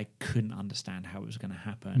they couldn't understand how it was going to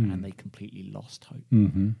happen and they completely lost hope.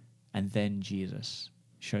 And then Jesus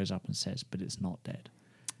shows up and says, but it's not dead.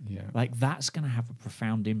 Yeah. Like that's going to have a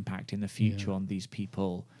profound impact in the future on these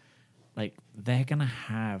people. Like they're going to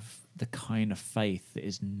have the kind of faith that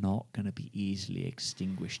is not going to be easily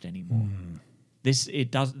extinguished anymore. This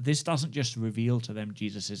doesn't just reveal to them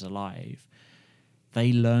Jesus is alive.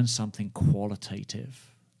 They learn something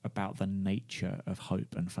qualitative about the nature of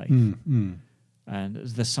hope and faith. And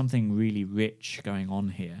there's something really rich going on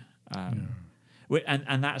here.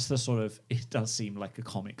 And that's the sort of, it does seem like a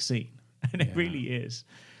comic scene. And it really is.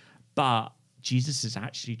 But Jesus is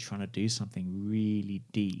actually trying to do something really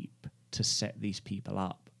deep to set these people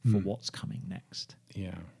up for what's coming next.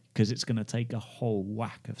 Yeah. Because it's going to take a whole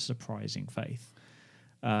whack of surprising faith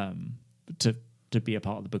to be a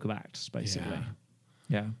part of the book of Acts, basically.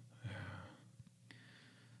 Yeah.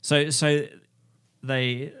 So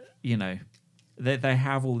they, they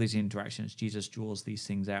have all these interactions. Jesus draws these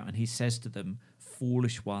things out, and he says to them,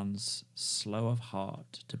 "Foolish ones, slow of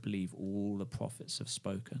heart to believe all the prophets have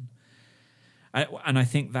spoken." And I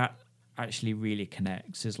think that actually really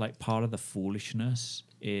connects. Is like part of the foolishness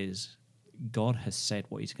is God has said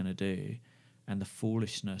what he's going to do, and the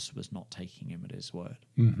foolishness was not taking him at his word.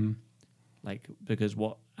 Mm-hmm. Like, because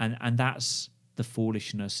and that's the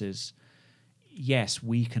foolishness is, yes,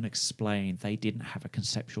 we can explain they didn't have a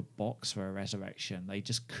conceptual box for a resurrection. They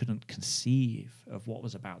just couldn't conceive of what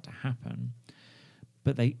was about to happen.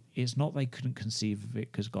 But it's not they couldn't conceive of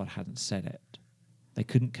it because God hadn't said it. They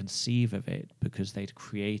couldn't conceive of it because they'd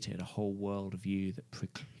created a whole worldview that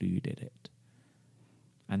precluded it.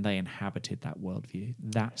 And they inhabited that worldview.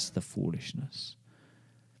 That's the foolishness.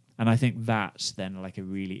 And I think that's then like a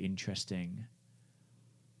really interesting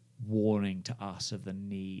warning to us of the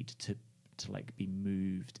need to like be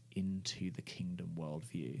moved into the kingdom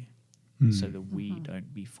worldview, so that we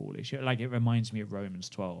don't be foolish. Like, it reminds me of Romans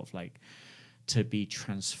 12, like to be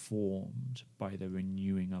transformed by the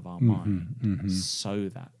renewing of our mind, so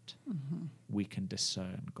that we can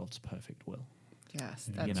discern God's perfect will. Yes,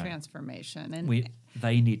 that transformation. And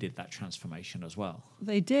they needed that transformation as well.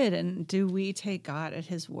 They did. And do we take God at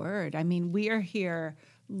his word? I mean, we are here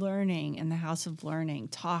learning in the house of learning,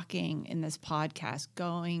 talking in this podcast,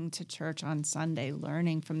 going to church on Sunday,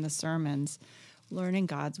 learning from the sermons, learning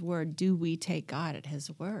God's word. Do we take God at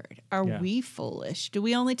his word? Are we foolish? Do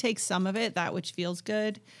we only take some of it, that which feels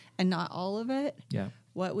good, and not all of it? Yeah.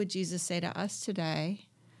 What would Jesus say to us today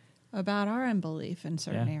about our unbelief in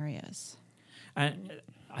certain areas? And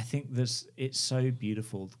I think it's so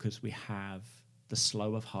beautiful because we have the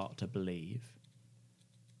slow of heart to believe,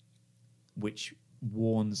 which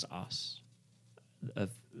warns us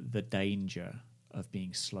of the danger of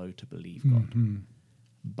being slow to believe God.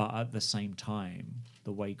 But at the same time,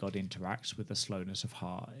 the way God interacts with the slowness of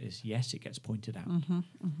heart is, yes, it gets pointed out.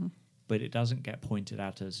 But it doesn't get pointed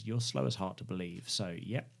out as you're slow as heart to believe. So,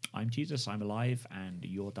 yep, I'm Jesus, I'm alive, and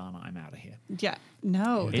you're done, I'm out of here. Yeah,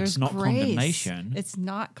 no, it's not grace. Condemnation. It's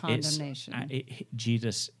not condemnation.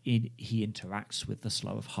 Jesus, he interacts with the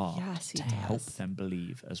slow of heart to help them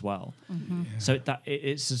believe as well. So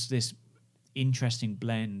it's just this interesting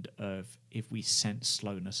blend of, if we sense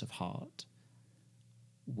slowness of heart,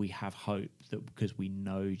 we have hope that because we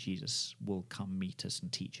know Jesus will come meet us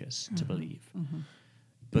and teach us to believe.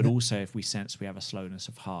 But also, if we sense we have a slowness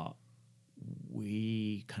of heart,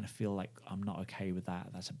 we kind of feel like, I'm not okay with that.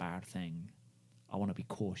 That's a bad thing. I want to be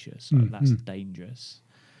cautious. That's dangerous.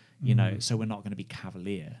 So we're not going to be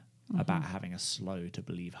cavalier about having a slow to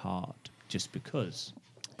believe heart just because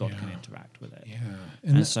God can interact with it. Yeah.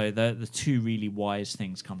 And so the two really wise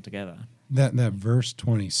things come together. That verse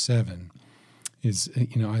 27 is,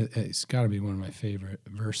 it's got to be one of my favorite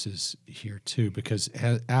verses here too, because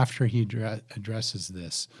after he addresses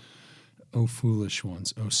this, "O foolish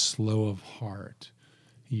ones, O slow of heart,"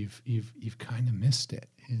 you've kind of missed it,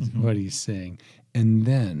 is what he's saying. And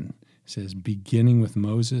then it says, beginning with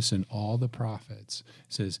Moses and all the prophets,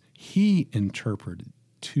 it says he interpreted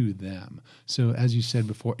to them. So as you said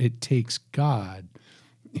before, it takes God,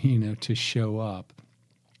 to show up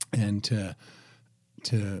and to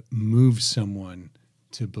move someone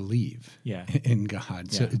to believe in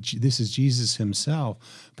God. So this is Jesus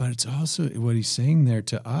himself, but it's also what he's saying there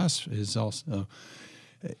to us is also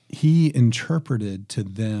he interpreted to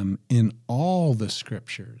them in all the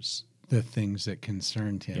scriptures the things that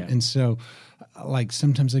concerned him. And so, like,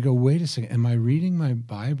 sometimes I go, wait a second, am I reading my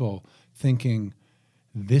Bible thinking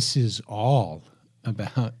this is all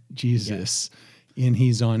about Jesus? And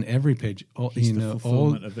he's on every page. He's the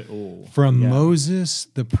fulfillment of it all. From Moses,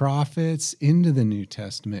 the prophets, into the New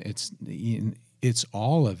Testament. It's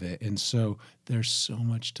all of it, and so there's so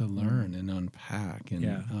much to learn and unpack.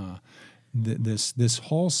 And this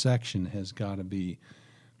whole section has got to be,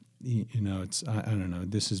 it's I don't know.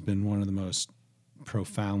 This has been one of the most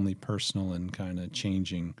profoundly personal and kind of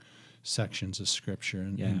changing sections of scripture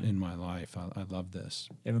in my life. I love this.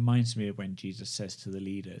 It reminds me of when Jesus says to the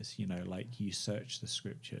leaders, like, you search the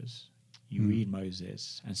scriptures, you read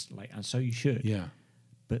Moses, and so you should. Yeah.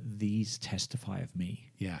 But these testify of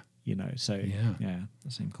me. Yeah. The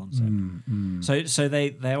same concept. So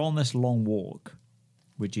they're on this long walk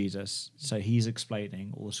with Jesus. So he's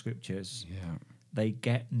explaining all the scriptures. Yeah. They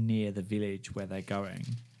get near the village where they're going.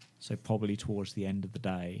 So probably towards the end of the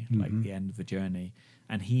day, like the end of the journey.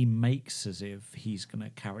 And he makes as if he's going to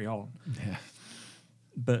carry on. Yeah.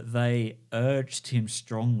 But they urged him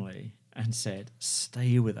strongly and said,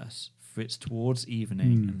 "Stay with us, for it's towards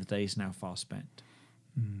evening and the day's now far spent."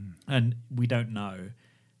 And we don't know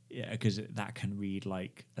Yeah, because that can read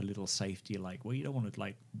like a little safety, like, well, you don't want to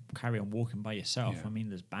like carry on walking by yourself. Yeah. I mean,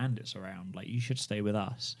 there's bandits around. Like, you should stay with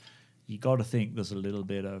us. You got to think there's a little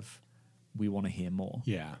bit of we want to hear more,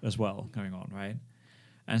 as well going on, right?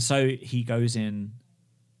 And so he goes in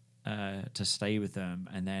to stay with them,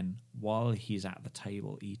 and then while he's at the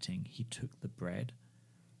table eating, he took the bread,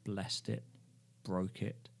 blessed it, broke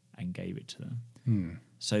it, and gave it to them.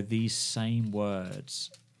 So these same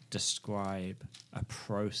words describe a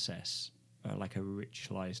process, like a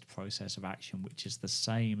ritualized process of action, which is the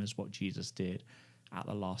same as what Jesus did at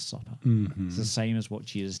the Last Supper. It's the same as what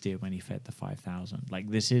Jesus did when he fed the 5,000. Like,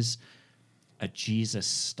 this is a Jesus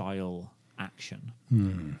style action.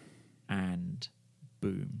 And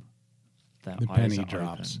boom, the eyes penny are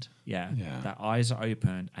drops. opened. Yeah, their eyes are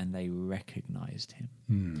opened and they recognized him.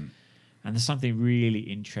 And there's something really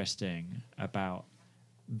interesting about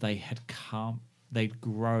they'd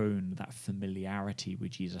grown that familiarity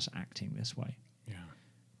with Jesus acting this way.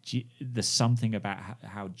 There's something about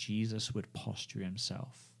how Jesus would posture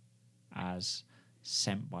himself as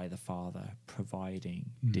sent by the Father, providing,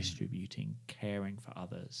 distributing, caring for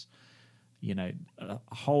others. You know, a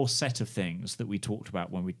whole set of things that we talked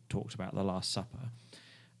about when we talked about the Last Supper.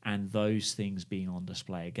 And those things being on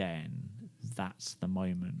display again, that's the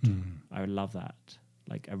moment. I love that.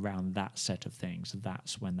 Like, around that set of things,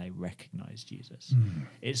 that's when they recognize Jesus.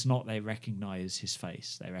 It's not they recognize his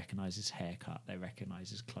face, they recognize his haircut, they recognize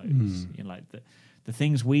his clothes. You know, like the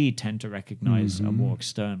things we tend to recognize are more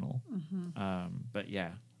external. But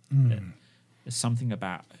there's something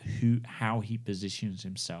about how he positions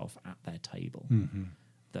himself at their table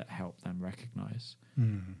that help them recognize.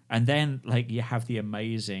 And then, like, you have the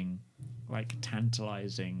amazing, like,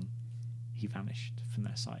 tantalizing, he vanished from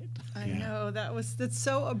their sight. I know, that's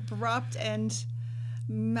so abrupt and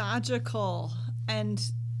magical, and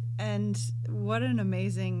what an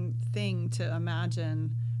amazing thing to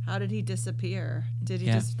imagine. How did he disappear? Did he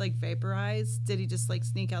just like vaporize? Did he just like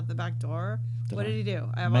sneak out the back door? What did he do?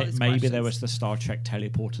 I have all these maybe questions. there was the Star Trek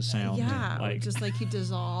teleporter sound. Just like he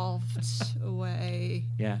dissolved away.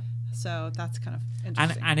 So that's kind of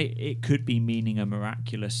interesting. And it could be meaning a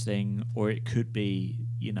miraculous thing, or it could be,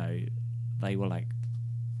 you know, they were like,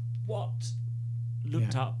 what?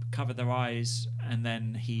 Looked up, covered their eyes, and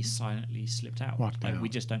then he silently slipped out. Walked out. We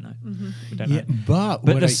just don't know. We don't know. But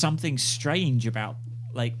there's something strange about,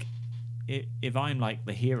 like, if I'm like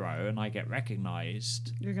the hero and I get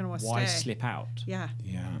recognized, you're gonna want to why stay. slip out?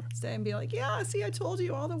 Stay and be like, see, I told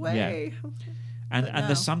you all the way. And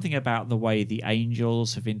there's something about the way the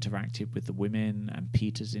angels have interacted with the women and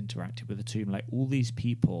Peter's interacted with the tomb. Like, all these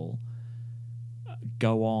people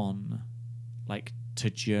go on, like, to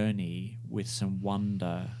journey with some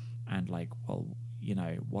wonder and, like, well, you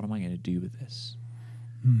know, what am I going to do with this?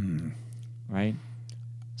 Right?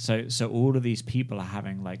 So all of these people are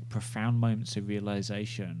having, like, profound moments of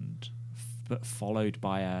realization, but followed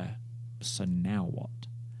by so now what?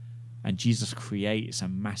 And Jesus creates a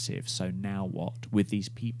massive so now what with these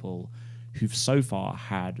people who've so far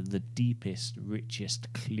had the deepest,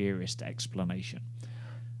 richest, clearest explanation.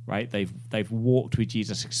 Right? They've walked with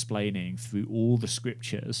Jesus explaining through all the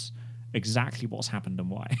scriptures exactly what's happened and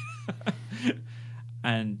why.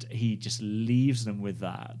 And he just leaves them with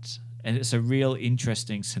that. And it's a real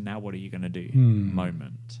interesting, so now what are you going to do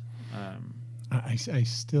moment. I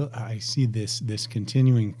see this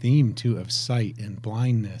continuing theme too of sight and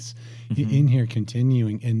blindness in here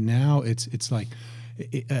continuing, and now it's like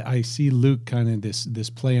I see Luke kind of this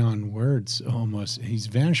play on words almost. He's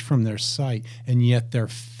vanished from their sight, and yet their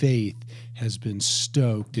faith has been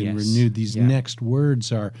stoked and renewed. These next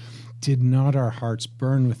words are, did not our hearts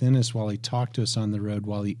burn within us while he talked to us on the road,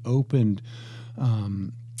 while he opened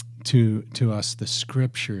to us the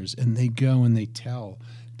scriptures? And they go and they tell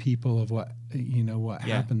people of what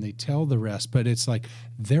happened. They tell the rest, but it's like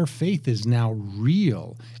their faith is now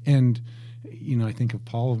real. And I think of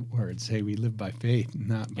Paul's words, hey, we live by faith,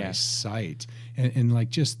 not by sight. And like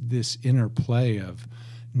just this interplay of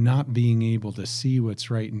not being able to see what's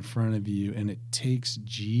right in front of you. And it takes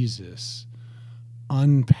Jesus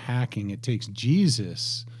unpacking, it takes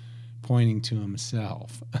Jesus pointing to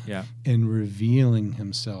himself and revealing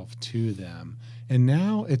himself to them. And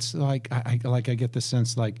now it's like I get the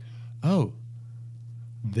sense like, oh,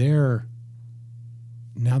 their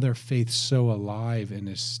faith's so alive and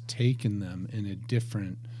has taken them in a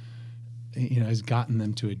different, has gotten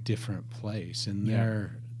them to a different place. And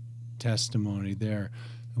their testimony there,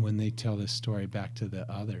 when they tell this story back to the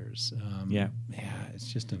others,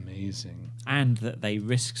 it's just amazing. And that they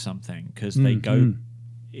risk something because they go,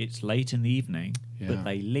 it's late in the evening, Yeah. But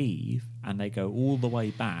they leave and they go all the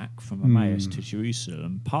way back from Emmaus to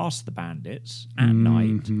Jerusalem, past the bandits at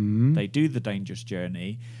night. They do the dangerous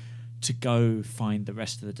journey to go find the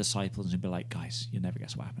rest of the disciples and be like, guys, you never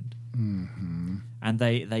guess what happened. And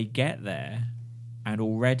they get there, and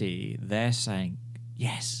already they're saying,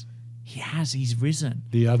 yes, he's risen.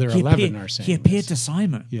 The other 11 are saying he appeared this. to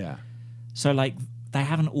Simon. Yeah. So like they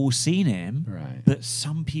haven't all seen him, Right. but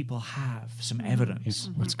some people have some evidence.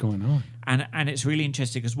 What's going on? And it's really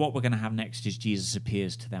interesting because what we're going to have next is Jesus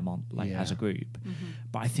appears to them on as a group.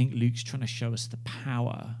 But I think Luke's trying to show us the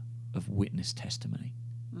power of witness testimony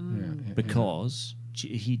because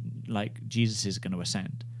Jesus is going to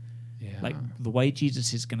ascend. Yeah. Like the way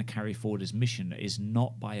Jesus is going to carry forward his mission is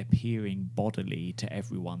not by appearing bodily to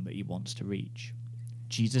everyone that he wants to reach.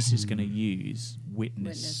 Jesus is going to use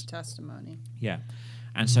Witness testimony. Yeah.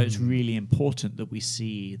 And so it's really important that we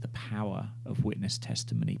see the power of witness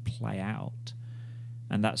testimony play out.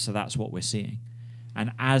 And that's what we're seeing.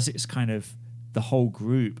 And as it's kind of the whole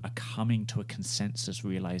group are coming to a consensus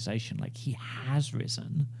realization, like he has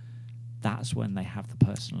risen, that's when they have the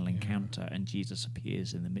personal encounter and Jesus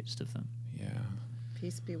appears in the midst of them. Yeah.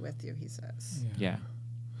 Peace be with you, he says. Yeah.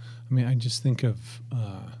 I mean, I just think of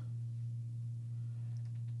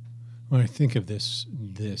when I think of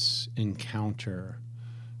this encounter,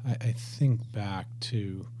 I think back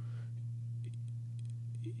to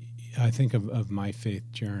of my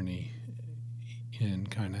faith journey in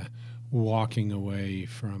kind of walking away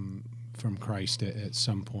from Christ at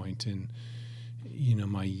some point in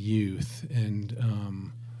my youth, and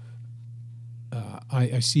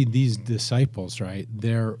I see these disciples, right?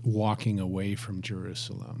 They're walking away from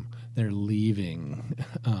Jerusalem. They're leaving,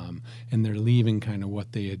 and they're leaving kind of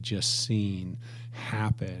what they had just seen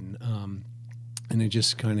happen. And it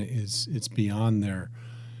just kind of it's beyond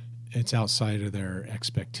it's outside of their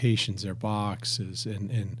expectations, their boxes,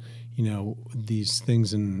 and these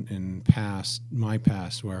things in my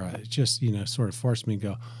past where it just, sort of forced me to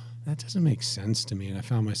go, that doesn't make sense to me. And I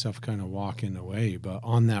found myself kind of walking away. But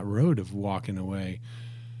on that road of walking away,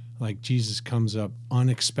 like Jesus comes up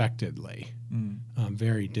unexpectedly,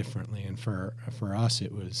 very differently. And for us,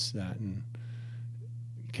 it was that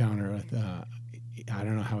encounter with, I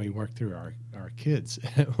don't know how he worked through our kids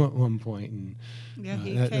at one point. And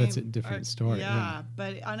that's a different story. Yeah,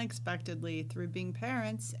 but unexpectedly through being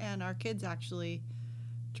parents and our kids actually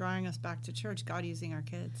drawing us back to church, God using our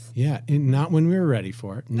kids. Yeah, and not when we were ready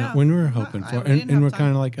for it, not when we were hoping for it, and we're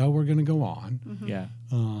kind of like, oh, we're going to go on. Yeah.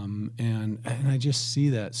 And I just see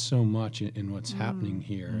that so much in what's happening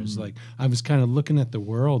here. Is like I was kind of looking at the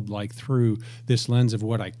world like through this lens of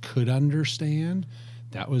what I could understand.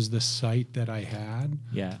 That was the sight that I had.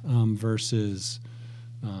 Yeah. Versus,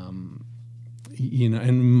 and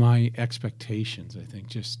my expectations, I think,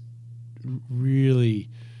 just really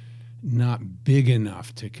not big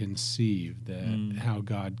enough to conceive that how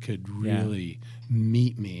God could really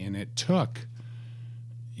meet me. And it took,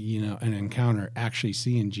 an encounter, actually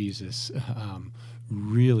seeing Jesus,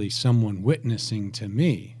 really someone witnessing to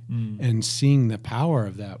me and seeing the power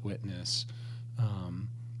of that witness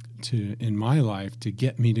in my life to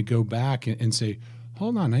get me to go back and say,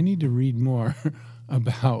 hold on, I need to read more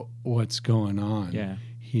about what's going on.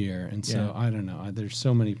 Here. And so I don't know, there's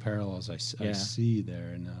so many parallels I see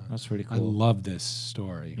there, and that's really cool. I love this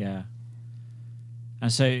story. Yeah. And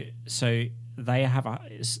so they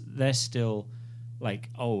they're still like,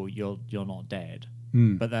 oh, you're not dead,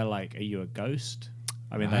 but they're like, are you a ghost?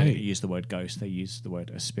 I mean, they use the word ghost, they use the word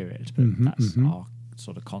a spirit, but that's our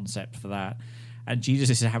sort of concept for that. And Jesus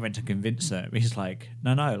is having to convince them. He's like,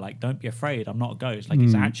 no, like, don't be afraid, I'm not a ghost, like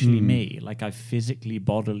it's actually me, like I've physically,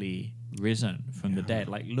 bodily risen from the dead.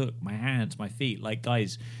 Like, look, my hands, my feet, like,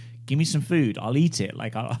 guys, give me some food, I'll eat it.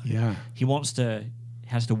 Like, he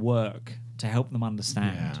has to work to help them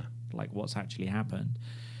understand like what's actually happened.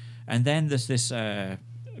 And then there's this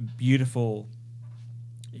beautiful,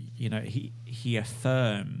 he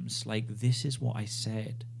affirms, like, this is what I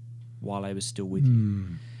said while I was still with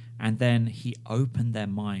you. And then he opened their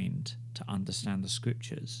mind to understand the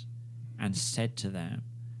scriptures and said to them,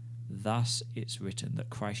 thus it's written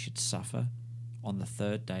that Christ should suffer, on the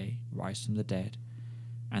third day rise from the dead,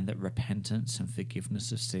 and that repentance and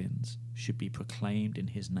forgiveness of sins should be proclaimed in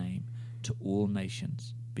his name to all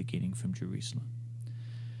nations, beginning from Jerusalem.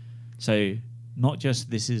 So not just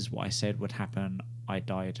this is what I said would happen, I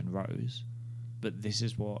died and rose, but this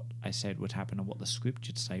is what I said would happen and what the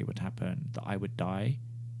scriptures say would happen, that I would die,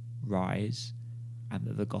 rise, and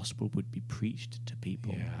that the gospel would be preached to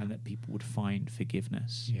people, and that people would find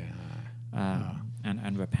forgiveness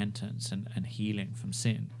and repentance and healing from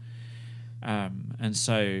sin. And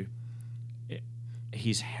so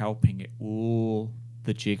he's helping it all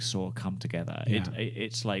the jigsaw come together. Yeah.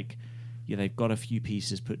 It's like, yeah, they've got a few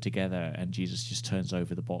pieces put together, and Jesus just turns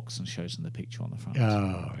over the box and shows them the picture on the front.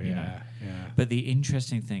 Oh, you know? yeah. But the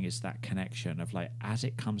interesting thing is that connection of like, as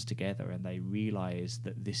it comes together and they realize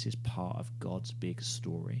that this is part of God's big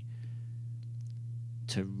story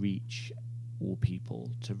to reach all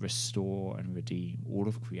people, to restore and redeem all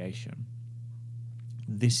of creation.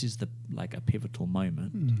 This is like a pivotal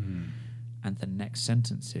moment. Mm. And the next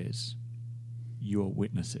sentence is, you are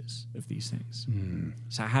witnesses of these things. Mm.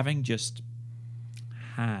 So having just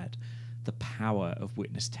had the power of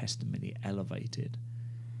witness testimony elevated,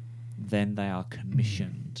 then they are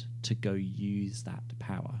commissioned to go use that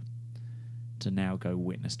power to now go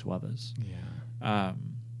witness to others. Yeah.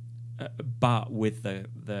 But with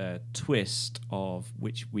the twist of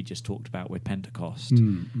which we just talked about with Pentecost,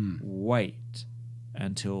 wait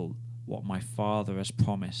until what my Father has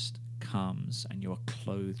promised comes and you're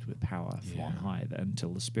clothed with power from on high,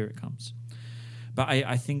 until the Spirit comes. But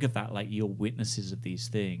I think of that like you're witnesses of these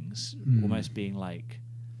things almost being like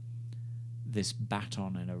this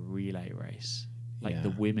baton in a relay race. Like the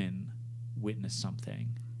women witness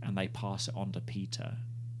something and they pass it on to Peter.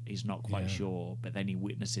 He's not quite sure, but then he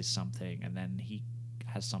witnesses something and then he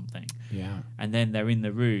has something. Yeah. And then they're in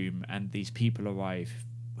the room and these people arrive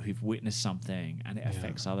who've witnessed something and it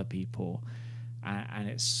affects other people. And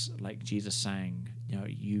it's like Jesus saying, you know,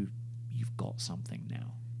 you've got something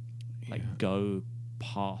now. Like go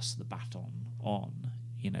pass the baton on,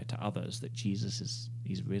 you know, to others that Jesus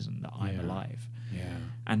he's risen, that I'm alive. Yeah.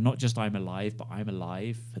 And not just I'm alive, but I'm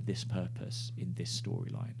alive for this purpose in this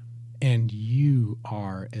storyline. And you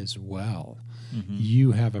are as well. Mm-hmm.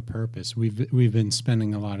 You have a purpose. We've been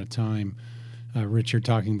spending a lot of time, Richard,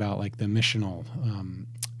 talking about like the missional,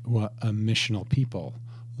 what a missional people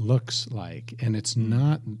looks like, and it's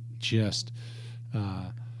not just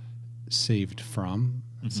saved from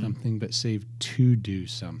something, but saved to do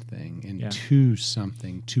something and to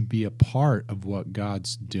something, to be a part of what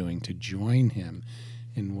God's doing, to join Him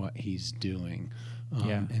in what He's doing,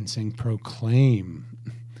 and saying, proclaim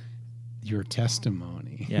your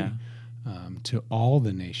testimony to all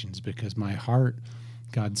the nations, because my heart,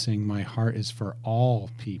 God's saying, my heart is for all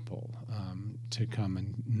people to come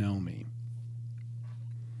and know me.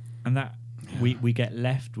 And that we get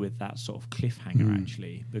left with that sort of cliffhanger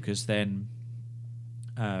actually, because then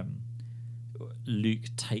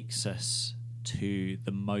Luke takes us to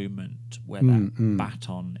the moment where that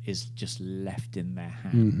baton is just left in their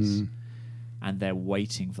hands, and they're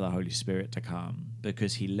waiting for the Holy Spirit to come,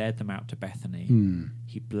 because he led them out to Bethany,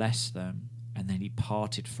 he blessed them, and then he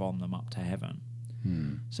parted from them up to heaven.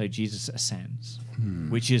 So Jesus ascends,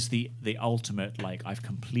 which is the ultimate, like, I've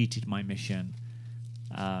completed my mission,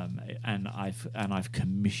 and I've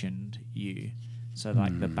commissioned you. So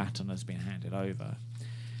like the baton has been handed over.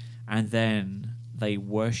 And then they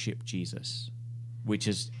worship Jesus, which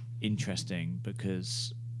is interesting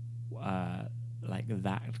because like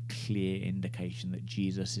that clear indication that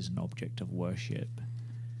Jesus is an object of worship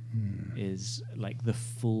is like the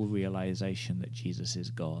full realization that Jesus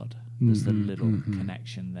is God. There's the little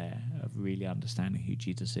connection there of really understanding who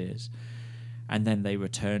Jesus is. And then they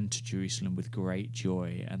returned to Jerusalem with great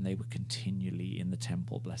joy, and they were continually in the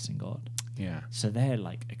temple blessing God. Yeah. So they're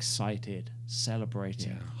like excited,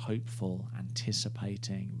 celebrating, hopeful,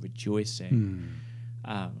 anticipating, rejoicing,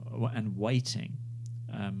 and waiting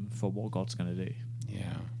for what God's going to do.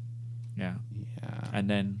 Yeah. And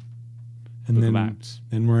then Book of Acts.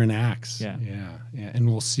 Then we're in Acts. Yeah. And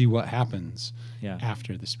we'll see what happens Yeah.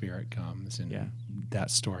 after the Spirit comes, and Yeah. that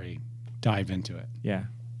story, dive into it. Yeah.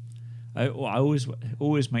 I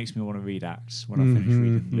always makes me want to read Acts when I finish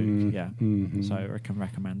reading Luke. Yeah. So I can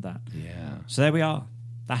recommend that. Yeah. So there we are.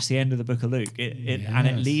 That's the end of the book of Luke. And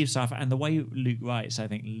it leaves us, and the way Luke writes, I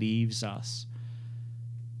think, leaves us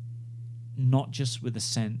not just with a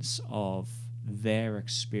sense of their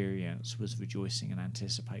experience was rejoicing and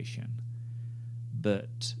anticipation,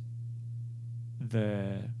 but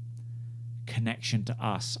the connection to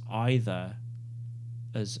us, either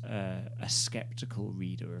as a skeptical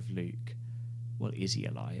reader of Luke, well, is he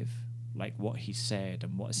alive? Like what he said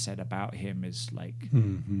and what is said about him is like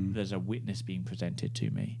there's a witness being presented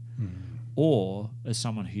to me. Or as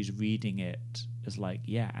someone who's reading it as like,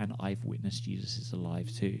 yeah, and I've witnessed Jesus is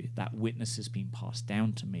alive too. That witness has been passed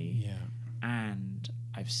down to me, and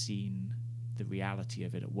I've seen the reality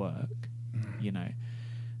of it at work. You know,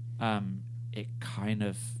 it kind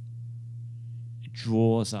of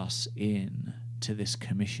draws us in to this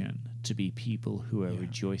commission to be people who are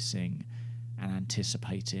rejoicing and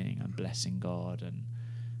anticipating and blessing God.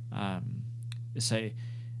 And so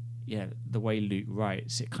the way Luke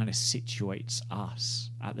writes, it kind of situates us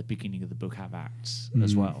at the beginning of the book of Acts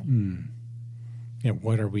as well. Yeah,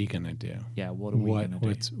 what are we going to do? Yeah, what are we going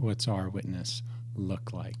to do? What's our witness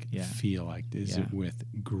look like, feel like? Is it with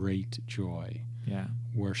great joy? Yeah.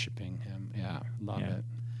 Worshiping him. Yeah, love it.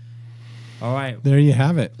 All right. There you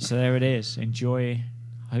have it. So there it is. Enjoy,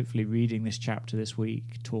 hopefully, reading this chapter this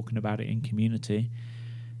week, talking about it in community.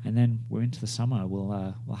 And then we're into the summer. We'll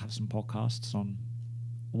have some podcasts on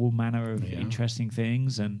all manner of interesting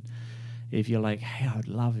things. And if you're like, hey, I'd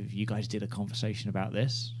love if you guys did a conversation about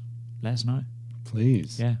this, let us know.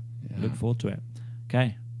 Please. Yeah. Look forward to it.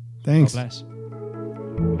 Okay. Thanks. God bless.